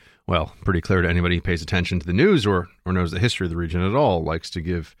are, well, pretty clear to anybody who pays attention to the news or knows the history of the region at all. Likes to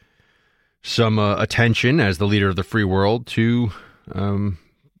give some attention as the leader of the free world to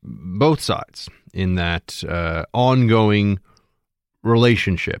both sides in that ongoing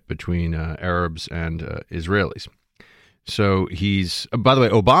relationship between Arabs and Israelis. So he's, by the way,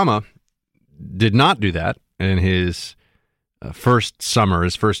 Obama did not do that in his first summer,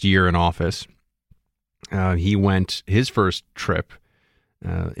 his first year in office. His first trip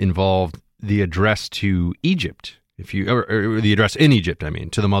involved the address to Egypt, or the address in Egypt,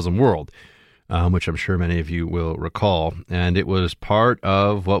 to the Muslim world, which I'm sure many of you will recall. And it was part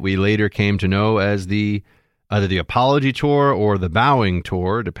of what we later came to know as either the apology tour or the bowing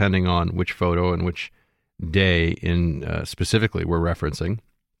tour, depending on which photo and which day specifically we're referencing.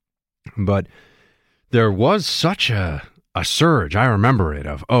 But there was such a surge, I remember it,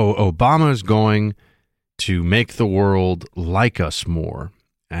 of, Obama's going to make the world like us more,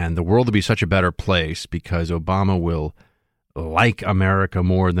 and the world will be such a better place because Obama will like America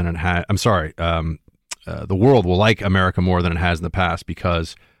more than it has. The world will like America more than it has in the past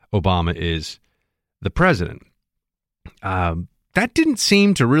because Obama is the president. That didn't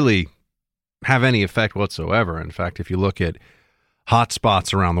seem to really have any effect whatsoever. In fact, if you look at hot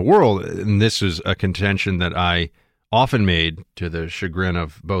spots around the world, and this is a contention that I often made to the chagrin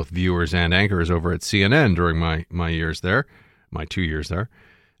of both viewers and anchors over at CNN during my years there, my 2 years there.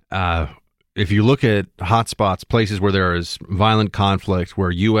 If you look at hotspots, places where there is violent conflict,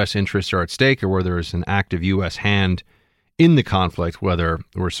 where U.S. interests are at stake, or where there is an active U.S. hand in the conflict, whether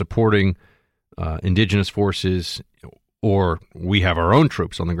we're supporting indigenous forces or we have our own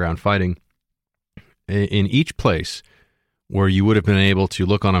troops on the ground fighting, in each place where you would have been able to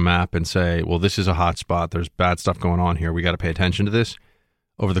look on a map and say, well, this is a hot spot, there's bad stuff going on here, we got to pay attention to this.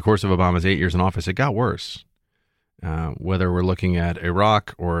 Over the course of Obama's 8 years in office, it got worse. Whether we're looking at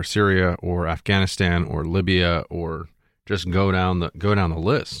Iraq or Syria or Afghanistan or Libya or just go down the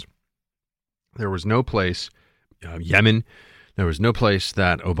list, there was no place, Yemen, there was no place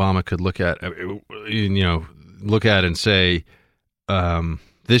that Obama could look at and say,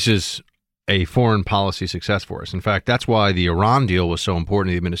 this is a foreign policy success for us. In fact, that's why the Iran deal was so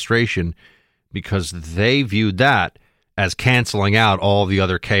important to the administration, because they viewed that as canceling out all the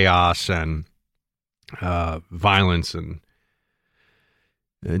other chaos and violence and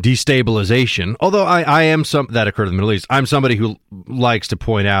destabilization. Although I am that occurred in the Middle East. I'm somebody who likes to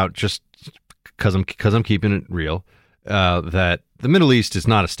point out, just because I'm keeping it real, that the Middle East is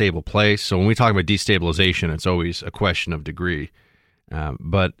not a stable place. So when we talk about destabilization, it's always a question of degree.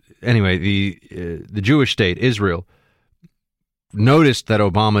 But anyway, the Jewish state, Israel, noticed that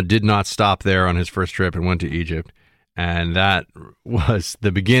Obama did not stop there on his first trip and went to Egypt. And that was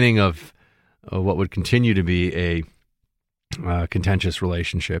the beginning of what would continue to be a contentious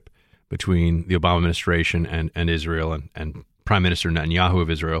relationship between the Obama administration and Israel and Prime Minister Netanyahu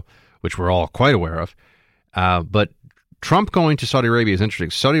of Israel, which we're all quite aware of. But Trump going to Saudi Arabia is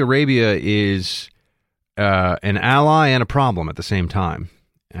interesting. Saudi Arabia is an ally and a problem at the same time.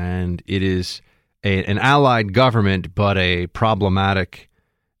 And it is an allied government, but a problematic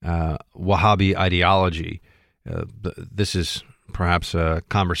Wahhabi ideology. This is perhaps a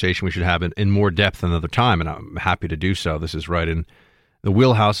conversation we should have in more depth another time, and I'm happy to do so. This is right in the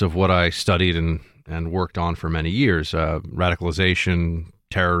wheelhouse of what I studied and worked on for many years, radicalization,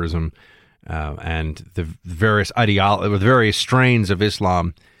 terrorism, and the various strains of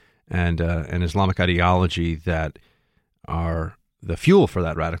Islam and Islamic ideology that are the fuel for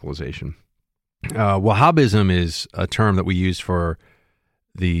that radicalization. Wahhabism is a term that we use for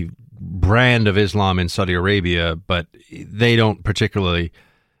the brand of Islam in Saudi Arabia, but they don't particularly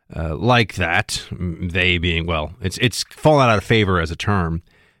like that. They being, well, it's fallen out of favor as a term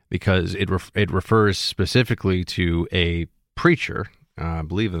because it refers specifically to a preacher, I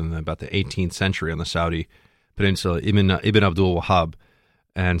believe in about the 18th century on the Saudi peninsula, Ibn Abdul Wahhab.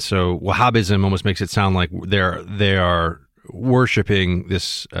 And so Wahhabism almost makes it sound like they are worshiping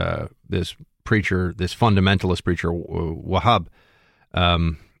this preacher, this fundamentalist preacher, Wahhab.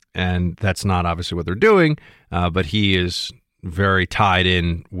 And that's not obviously what they're doing, but he is very tied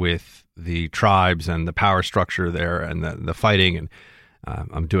in with the tribes and the power structure there and the fighting. And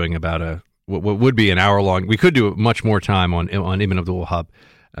I'm doing about what would be an hour long. We could do much more time on Ibn Abdul Wahhab,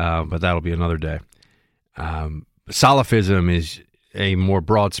 but that'll be another day. Salafism is a more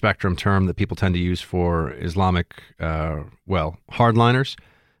broad spectrum term that people tend to use for Islamic, hardliners.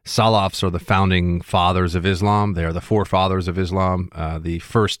 Salafs are the founding fathers of Islam. They are the forefathers of Islam. The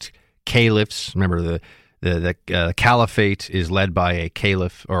first caliphs. Remember, the caliphate is led by a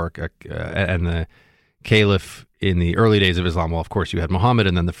caliph, and the caliph in the early days of Islam. Well, of course, you had Muhammad,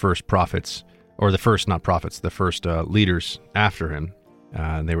 and then the first prophets, or the first leaders after him.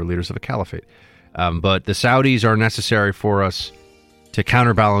 They were leaders of a caliphate. But the Saudis are necessary for us to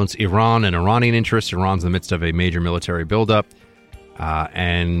counterbalance Iran and Iranian interests. Iran's in the midst of a major military buildup.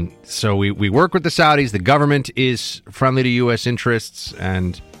 And so we work with the Saudis. The government is friendly to U.S. interests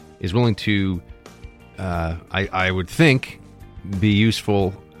and is willing to, I would think, be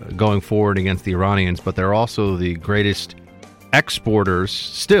useful going forward against the Iranians. But they're also the greatest exporters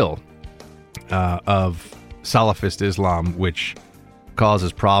still of Salafist Islam, which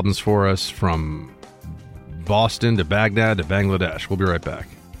causes problems for us from Boston to Baghdad to Bangladesh. We'll be right back.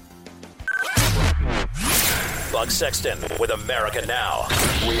 Buck Sexton with America Now.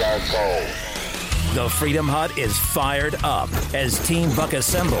 We are gold. The Freedom Hut is fired up as Team Buck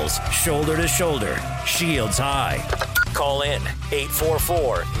assembles shoulder to shoulder, shields high. Call in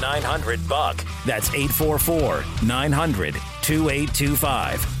 844-900-BUCK. That's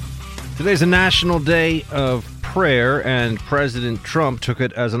 844-900-2825. Today's a National Day of Prayer, and President Trump took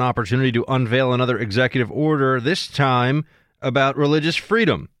it as an opportunity to unveil another executive order, this time about religious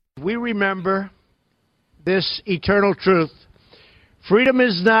freedom. We remember this eternal truth. Freedom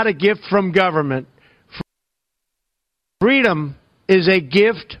is not a gift from government. Freedom is a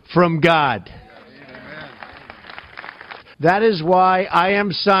gift from God. That is why I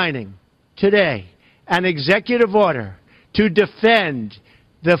am signing today an executive order to defend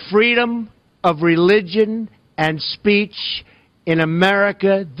the freedom of religion and speech in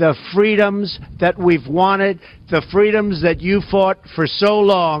America, the freedoms that we've wanted, the freedoms that you fought for so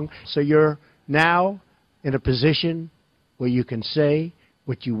long. So you're now in a position where you can say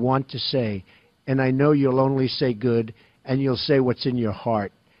what you want to say. And I know you'll only say good, and you'll say what's in your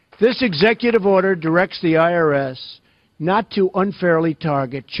heart. This executive order directs the IRS not to unfairly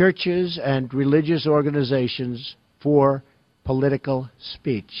target churches and religious organizations for political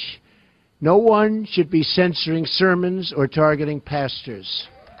speech. No one should be censoring sermons or targeting pastors.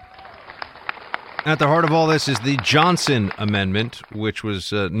 At the heart of all this is the Johnson Amendment, which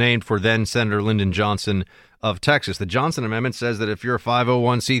was named for then Senator Lyndon Johnson of Texas. The Johnson Amendment says that if you're a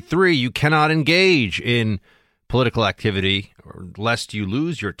 501c3, you cannot engage in political activity lest you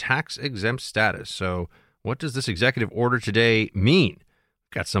lose your tax-exempt status. So what does this executive order today mean?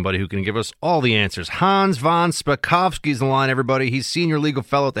 Got somebody who can give us all the answers. Hans von Spakovsky's the line, everybody. He's senior legal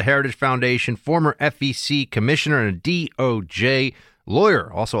fellow at the Heritage Foundation, former FEC commissioner and a DOJ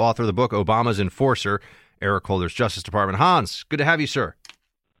lawyer, also author of the book Obama's Enforcer, Eric Holder's Justice Department. Hans, good to have you, sir.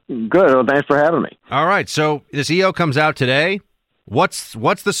 Good. Well, thanks for having me. All right. So this EO comes out today. What's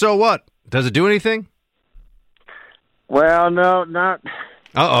the so what? Does it do anything? Well, no, not.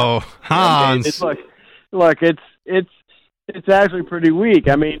 Uh-oh, Hans. It's actually pretty weak.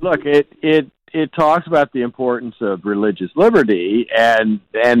 I mean, look, it talks about the importance of religious liberty, and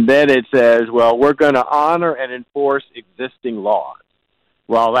then it says, well, we're going to honor and enforce existing laws.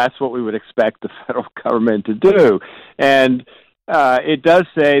 Well, that's what we would expect the federal government to do. And it does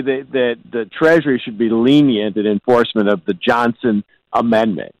say that the Treasury should be lenient in enforcement of the Johnson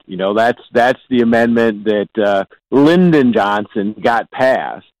Amendment. You know, that's the amendment that Lyndon Johnson got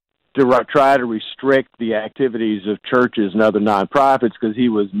passed to try to restrict the activities of churches and other nonprofits because he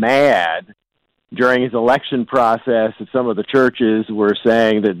was mad during his election process that some of the churches were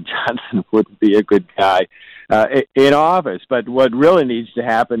saying that Johnson wouldn't be a good guy in office. But what really needs to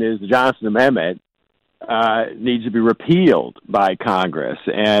happen is the Johnson Amendment needs to be repealed by Congress.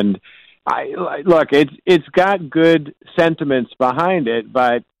 And look, it's got good sentiments behind it,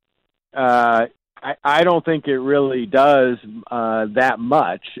 but I don't think it really does that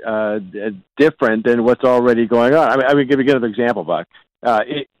much different than what's already going on. I mean, give you another example, Buck.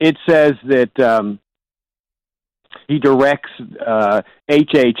 It says that he directs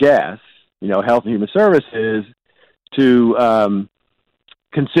HHS, Health and Human Services, to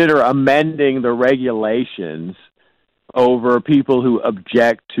consider amending the regulations over people who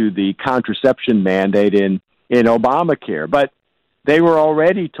object to the contraception mandate in Obamacare. But they were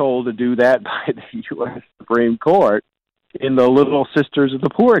already told to do that by the U.S. Supreme Court in the Little Sisters of the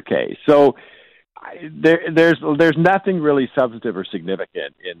Poor case. So there's nothing really substantive or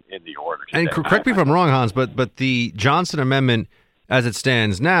significant in the order. And correct me if I'm wrong, Hans, but the Johnson Amendment, as it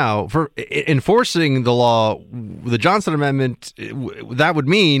stands now, for enforcing the law, the Johnson Amendment, that would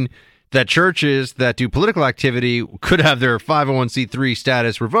mean that churches that do political activity could have their 501c3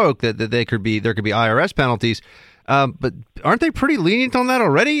 status revoked, that there could be IRS penalties. But aren't they pretty lenient on that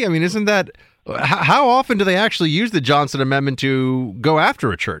already? I mean, isn't that how often do they actually use the Johnson Amendment to go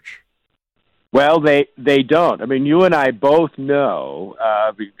after a church? Well, they don't. I mean, you and I both know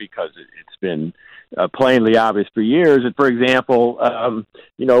because it's been plainly obvious for years. And for example,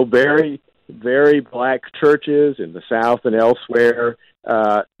 very, very black churches in the South and elsewhere,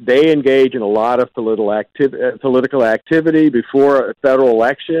 they engage in a lot of political activity before federal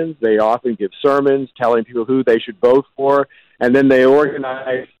elections. They often give sermons telling people who they should vote for, and then they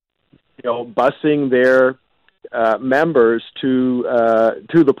organize, busing their members to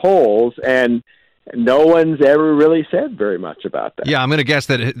the polls, and no one's ever really said very much about that. Yeah, I'm going to guess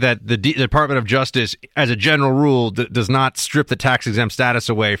that the Department of Justice, as a general rule, does not strip the tax-exempt status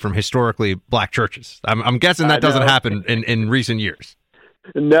away from historically black churches. I'm guessing that doesn't happen in recent years.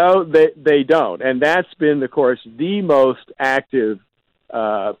 No, they don't. And that's been, of course, the most active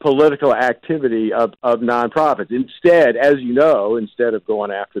political activity of nonprofits. Instead, as you know, instead of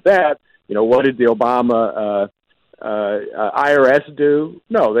going after that, what did the Obama IRS do?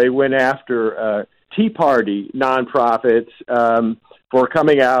 No, they went after Tea Party nonprofits for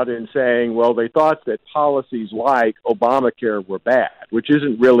coming out and saying, well, they thought that policies like Obamacare were bad, which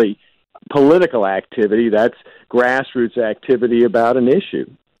isn't really political activity. That's grassroots activity about an issue.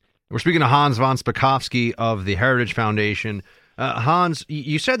 We're speaking to Hans von Spakovsky of the Heritage Foundation. Hans,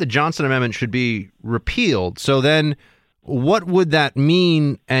 you said the Johnson Amendment should be repealed. So then what would that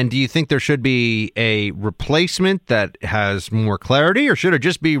mean? And do you think there should be a replacement that has more clarity, or should it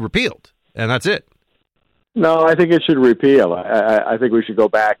just be repealed and that's it? No, I think it should repeal. I think we should go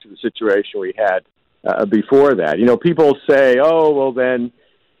back to the situation we had before that. People say, oh, well, then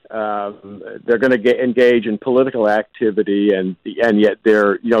they're going to engage in political activity, and yet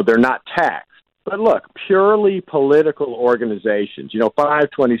they're not taxed. But look, purely political organizations,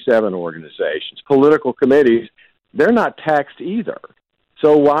 527 organizations, political committees, they're not taxed either.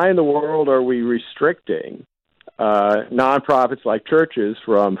 So why in the world are we restricting nonprofits like churches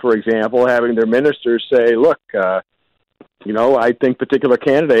from, for example, having their ministers say, look, I think particular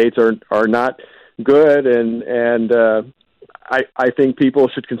candidates are not good, and I think people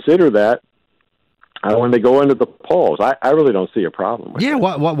should consider that when they go into the polls. I really don't see a problem with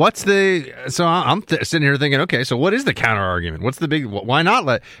that. What's the... So I'm sitting here thinking, okay, so what is the counter argument? What's the big... Why not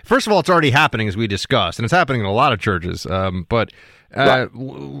let... First of all, it's already happening, as we discussed, and it's happening in a lot of churches. But why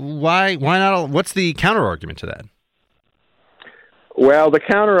not... What's the counter argument to that? Well, the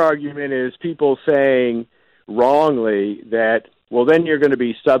counter argument is people saying wrongly that, well, then you're going to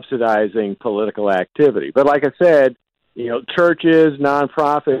be subsidizing political activity. But like I said, churches,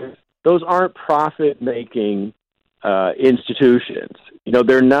 nonprofits, those aren't profit-making institutions.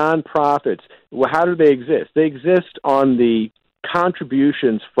 They're nonprofits. Well, how do they exist? They exist on the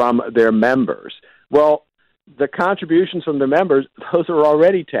contributions from their members. Well, the contributions from the members, those are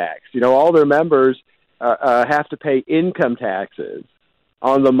already taxed. All their members have to pay income taxes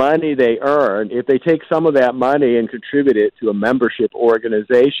on the money they earn. If they take some of that money and contribute it to a membership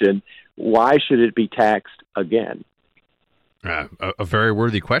organization, why should it be taxed again? A very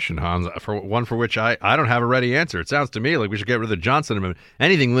worthy question, Hans, for which I don't have a ready answer. It sounds to me like we should get rid of the Johnson Amendment.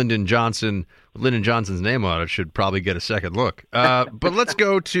 Anything Lyndon Johnson's name on it should probably get a second look. But let's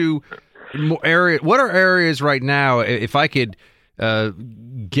go to more area. What are areas right now, if I could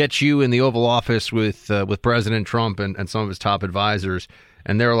get you in the Oval Office with President Trump and some of his top advisors,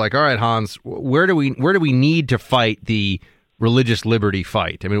 and they're like, all right, Hans, where do we need to fight the religious liberty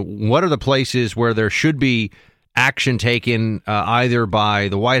fight? I mean, what are the places where there should be action taken either by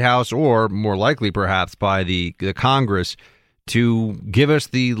the White House or more likely perhaps by the Congress to give us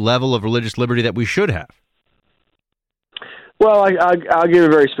the level of religious liberty that we should have? Well, I'll give a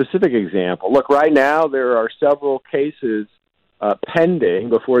very specific example. Look, right now there are several cases pending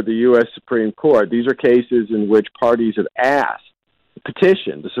before the U.S. Supreme Court. These are cases in which parties have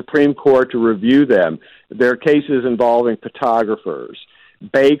petitioned the Supreme Court to review them. There are cases involving photographers,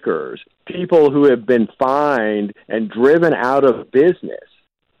 bakers, people who have been fined and driven out of business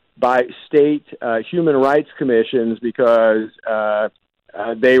by state human rights commissions because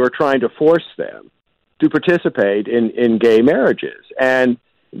they were trying to force them to participate in gay marriages. And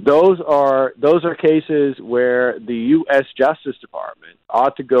those are cases where the U.S. Justice Department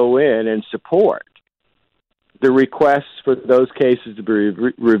ought to go in and support the requests for those cases to be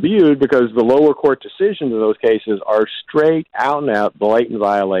reviewed, because the lower court decisions in those cases are straight out and out blatant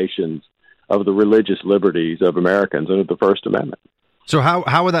violations of the religious liberties of Americans under the First Amendment. So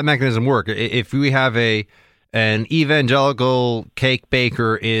how would that mechanism work? If we have an evangelical cake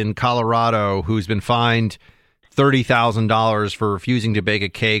baker in Colorado who's been fined $30,000 for refusing to bake a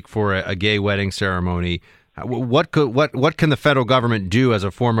cake for a gay wedding ceremony, what can the federal government do as a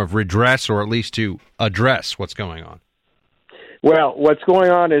form of redress, or at least to address what's going on? Well, what's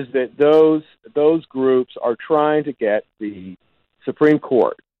going on is that those groups are trying to get the Supreme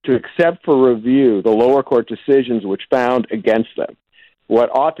Court to accept for review the lower court decisions which found against them. What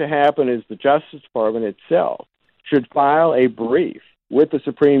ought to happen is the Justice Department itself should file a brief with the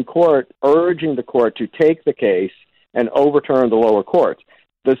Supreme Court urging the court to take the case and overturn the lower courts.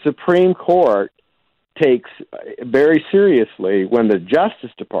 The Supreme Court takes very seriously when the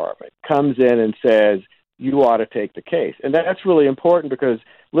Justice Department comes in and says, you ought to take the case. And that's really important because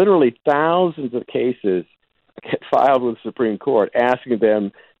literally thousands of cases get filed with the Supreme Court asking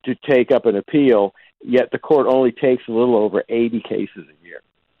them to take up an appeal, yet the court only takes a little over 80 cases a year.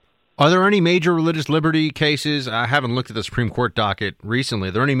 Are there any major religious liberty cases? I haven't looked at the Supreme Court docket recently.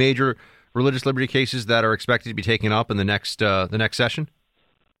 Are there any major religious liberty cases that are expected to be taken up in the next session?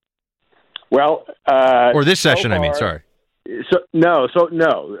 Well, or this session, so far, sorry. No,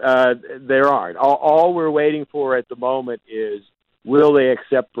 there aren't. All we're waiting for at the moment is, will they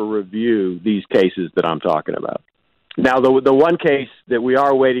accept for review these cases that I'm talking about? Now, the one case that we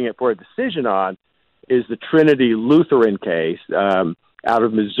are waiting for a decision on is the Trinity Lutheran case out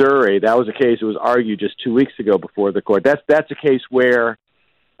of Missouri. That was a case that was argued just 2 weeks ago before the court. That's a case where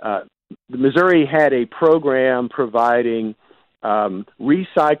Missouri had a program providing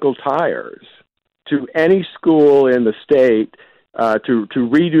recycled tires to any school in the state to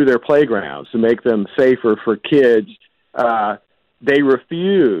redo their playgrounds, to make them safer for kids. They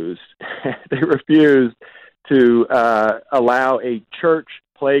refused to allow a church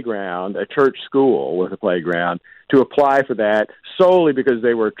playground, a church school with a playground, to apply for that solely because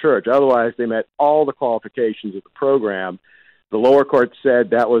they were a church. Otherwise, they met all the qualifications of the program. The lower court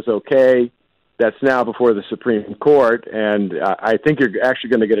said that was okay. That's now before the Supreme Court, and I think you're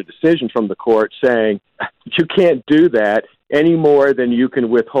actually going to get a decision from the court saying you can't do that any more than you can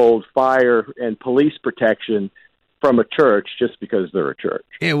withhold fire and police protection from a church just because they're a church.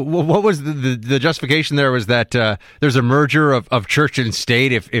 Yeah, well, what was the justification there? Was that there's a merger of church and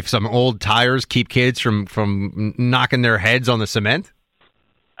state if some old tires keep kids from knocking their heads on the cement?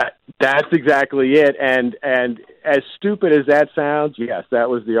 That's exactly it. And as stupid as that sounds, yes, that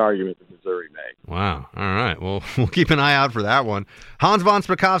was the argument that Missouri made. Wow. All right. Well, we'll keep an eye out for that one. Hans von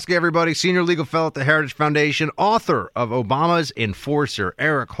Spakovsky, everybody, senior legal fellow at the Heritage Foundation, author of Obama's Enforcer,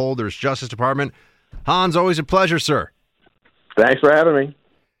 Eric Holder's Justice Department. Hans, always a pleasure, sir. Thanks for having me.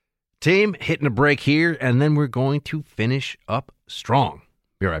 Team, hitting a break here, and then we're going to finish up strong.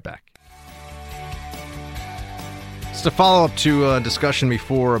 Be right back. It's a follow-up to a discussion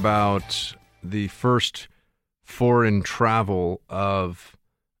before about the first foreign travel of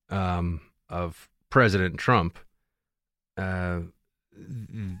President Trump.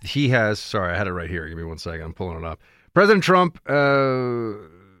 He has, sorry, I had it right here. Give me 1 second. I'm pulling it up. President Trump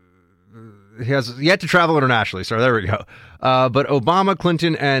he has yet to travel internationally. Sorry, there we go. But Obama,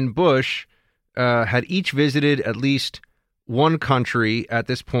 Clinton, and Bush had each visited at least one country at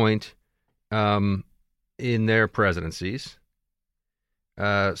this point in their presidencies.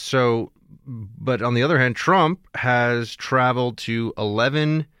 But on the other hand, Trump has traveled to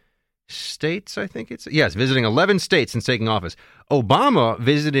 11 states, I think it's. Yes, visiting 11 states since taking office. Obama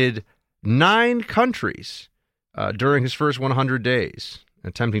visited 9 countries during his first 100 days,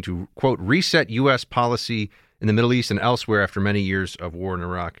 attempting to, quote, reset U.S. policy in the Middle East and elsewhere after many years of war in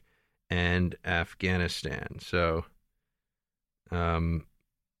Iraq and Afghanistan. So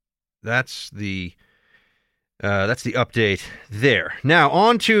that's the That's the update there. Now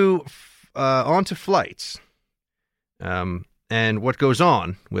on to flights, and what goes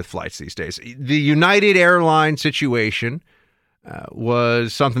on with flights these days. The United Airlines situation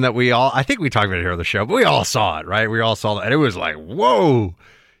was something that I think we talked about it here on the show, but we all saw it, right? We all saw it, and it was like, whoa!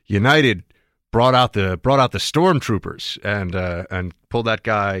 United brought out the stormtroopers and pulled that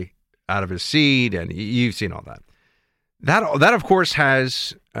guy out of his seat, and you've seen all that. That of course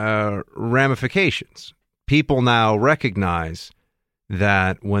has ramifications. People now recognize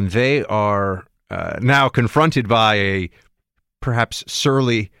that when they are now confronted by a perhaps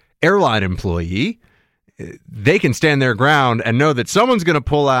surly airline employee, they can stand their ground and know that someone's going to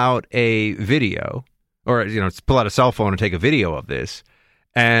pull out a video, or pull out a cell phone and take a video of this,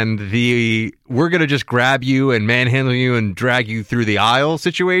 and we're going to just grab you and manhandle you and drag you through the aisle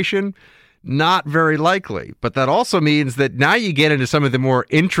situation. Not very likely. But that also means that now you get into some of the more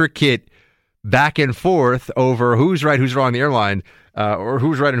intricate back and forth over who's right, who's wrong on the airline, or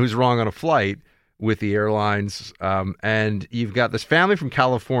who's right and who's wrong on a flight with the airlines. And you've got this family from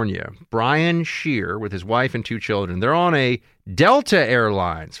California, Brian Shear with his wife and 2 children. They're on a Delta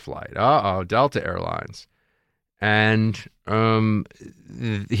Airlines flight. Delta Airlines. And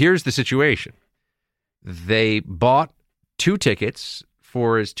here's the situation. They bought 2 tickets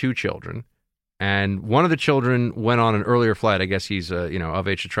for his 2 children. And one of the children went on an earlier flight. I guess he's of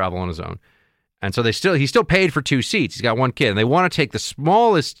age to travel on his own. And so he still paid for 2 seats. He's got 1 kid. And they want to take the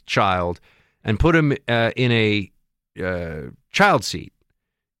smallest child and put him in a child seat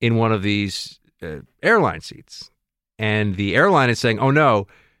in one of these airline seats. And the airline is saying, oh, no,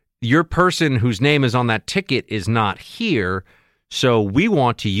 your person whose name is on that ticket is not here. So we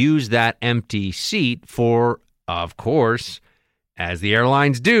want to use that empty seat for, of course, as the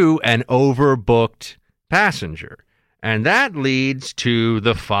airlines do, an overbooked passenger. And that leads to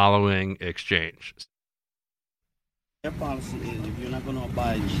the following exchange. Their policy is if you're not going to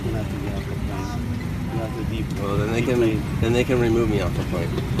abide, you're going to have to get off the plane. You have to be. Well, then they can remove me off the plane.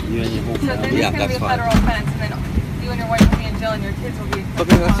 You and your whole So family. then it's going to be a federal offense, and then you and your wife will be in jail, and your kids will be.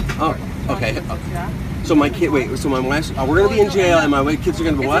 Okay. So my kid, so my wife's, we're going to be in jail, and my kids are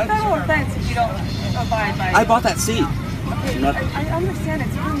going to be what? It's a federal offense if you don't abide by. I bought that seat. Okay, I understand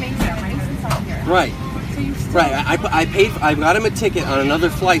it's your Mason's on here. Right. So you still. Right. I paid. I got him a ticket on another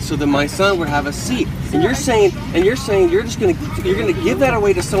flight so that my son would have a seat. And you're saying you're just going to give that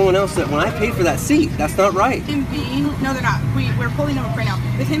away to someone else that when I paid for that seat, that's not right. Him being no, they're not. We're pulling him up right now.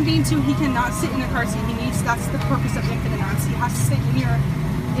 With him being 2, he cannot sit in the car seat. That's the purpose of infant in arms. He has to sit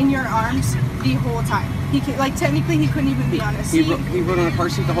in your arms the whole time. He can, technically he couldn't even be on a seat. He rode on a car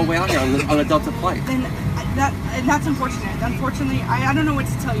seat the whole way out here on a Delta flight. And that's unfortunate. Unfortunately, I don't know what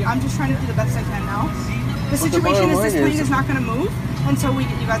to tell you. I'm just trying to do the best I can now. The situation is this plane is not going to move until we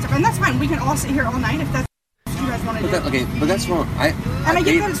get you guys up, and that's fine. We can all sit here all night if that's what you guys want to do. Okay, but that's wrong. I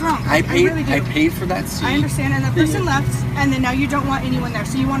get that it's wrong. I really do. I paid for that seat. I understand, and the person left, and then now you don't want anyone there,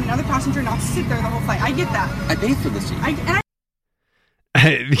 so you want another passenger not to sit there the whole flight. I get that. I paid for the seat.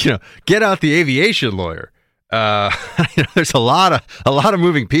 Get out the aviation lawyer. There's a lot of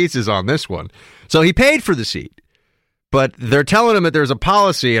moving pieces on this one. So he paid for the seat, but they're telling him that there's a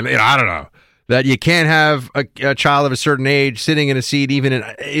policy, and I don't know, that you can't have a child of a certain age sitting in a seat, even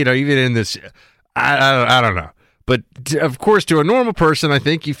in this. I don't know. But of course, to a normal person, I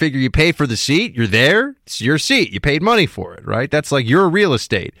think you figure you pay for the seat, you're there, it's your seat, you paid money for it, right? That's like your real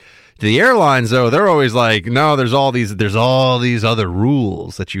estate. To the airlines, though, they're always like, no, there's all these other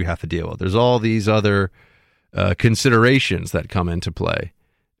rules that you have to deal with. There's all these other considerations that come into play.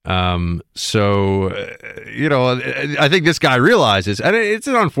 I think this guy realizes, and it's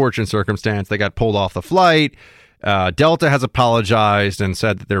an unfortunate circumstance. They got pulled off the flight. Delta has apologized and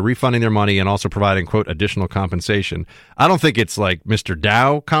said that they're refunding their money and also providing, quote, additional compensation. I don't think it's like Mr.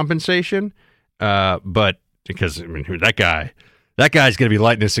 Dow compensation, but because, that guy's going to be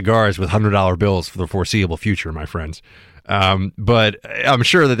lighting his cigars with $100 bills for the foreseeable future, my friends. But I'm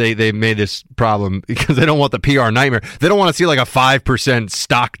sure that they made this problem because they don't want the PR nightmare. They don't want to see like a 5%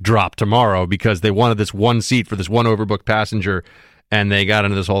 stock drop tomorrow because they wanted this one seat for this one overbooked passenger, and they got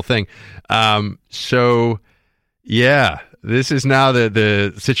into this whole thing. This is now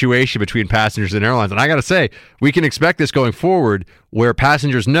the situation between passengers and airlines. And I got to say, we can expect this going forward where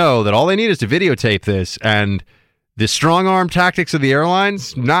passengers know that all they need is to videotape this, and the strong arm tactics of the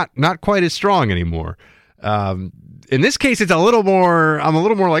airlines, not quite as strong anymore. In this case, I'm a little more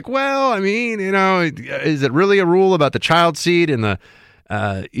like, well, is it really a rule about the child seat and the,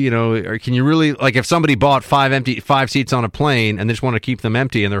 or can you really, like if somebody bought 5 seats on a plane and they just want to keep them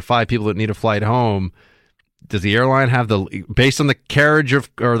empty and there are 5 people that need a flight home, does the airline have based on the carriage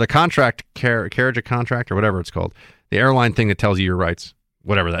of contract or whatever it's called, the airline thing that tells you your rights,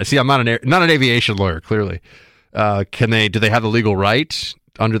 whatever that. See, I'm not an aviation lawyer, clearly. Do they have the legal right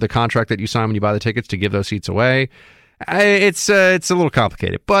under the contract that you sign when you buy the tickets to give those seats away? It's a little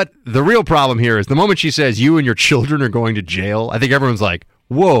complicated. But the real problem here is the moment she says you and your children are going to jail, I think everyone's like,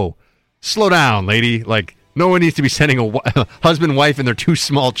 whoa, slow down, lady. Like, no one needs to be sending a husband, wife, and their 2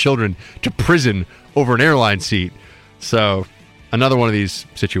 small children to prison over an airline seat. So another one of these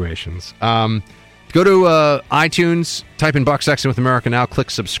situations. Go to iTunes, type in Buck Sexton with America Now, click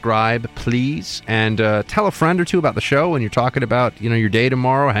subscribe, please, and tell a friend or two about the show when you're talking about your day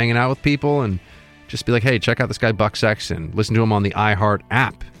tomorrow, hanging out with people, and just be like, hey, check out this guy Buck Sexton. Listen to him on the iHeart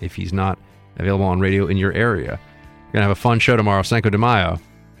app if he's not available on radio in your area. We're going to have a fun show tomorrow, Cinco de Mayo.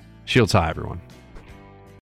 Shields high, everyone.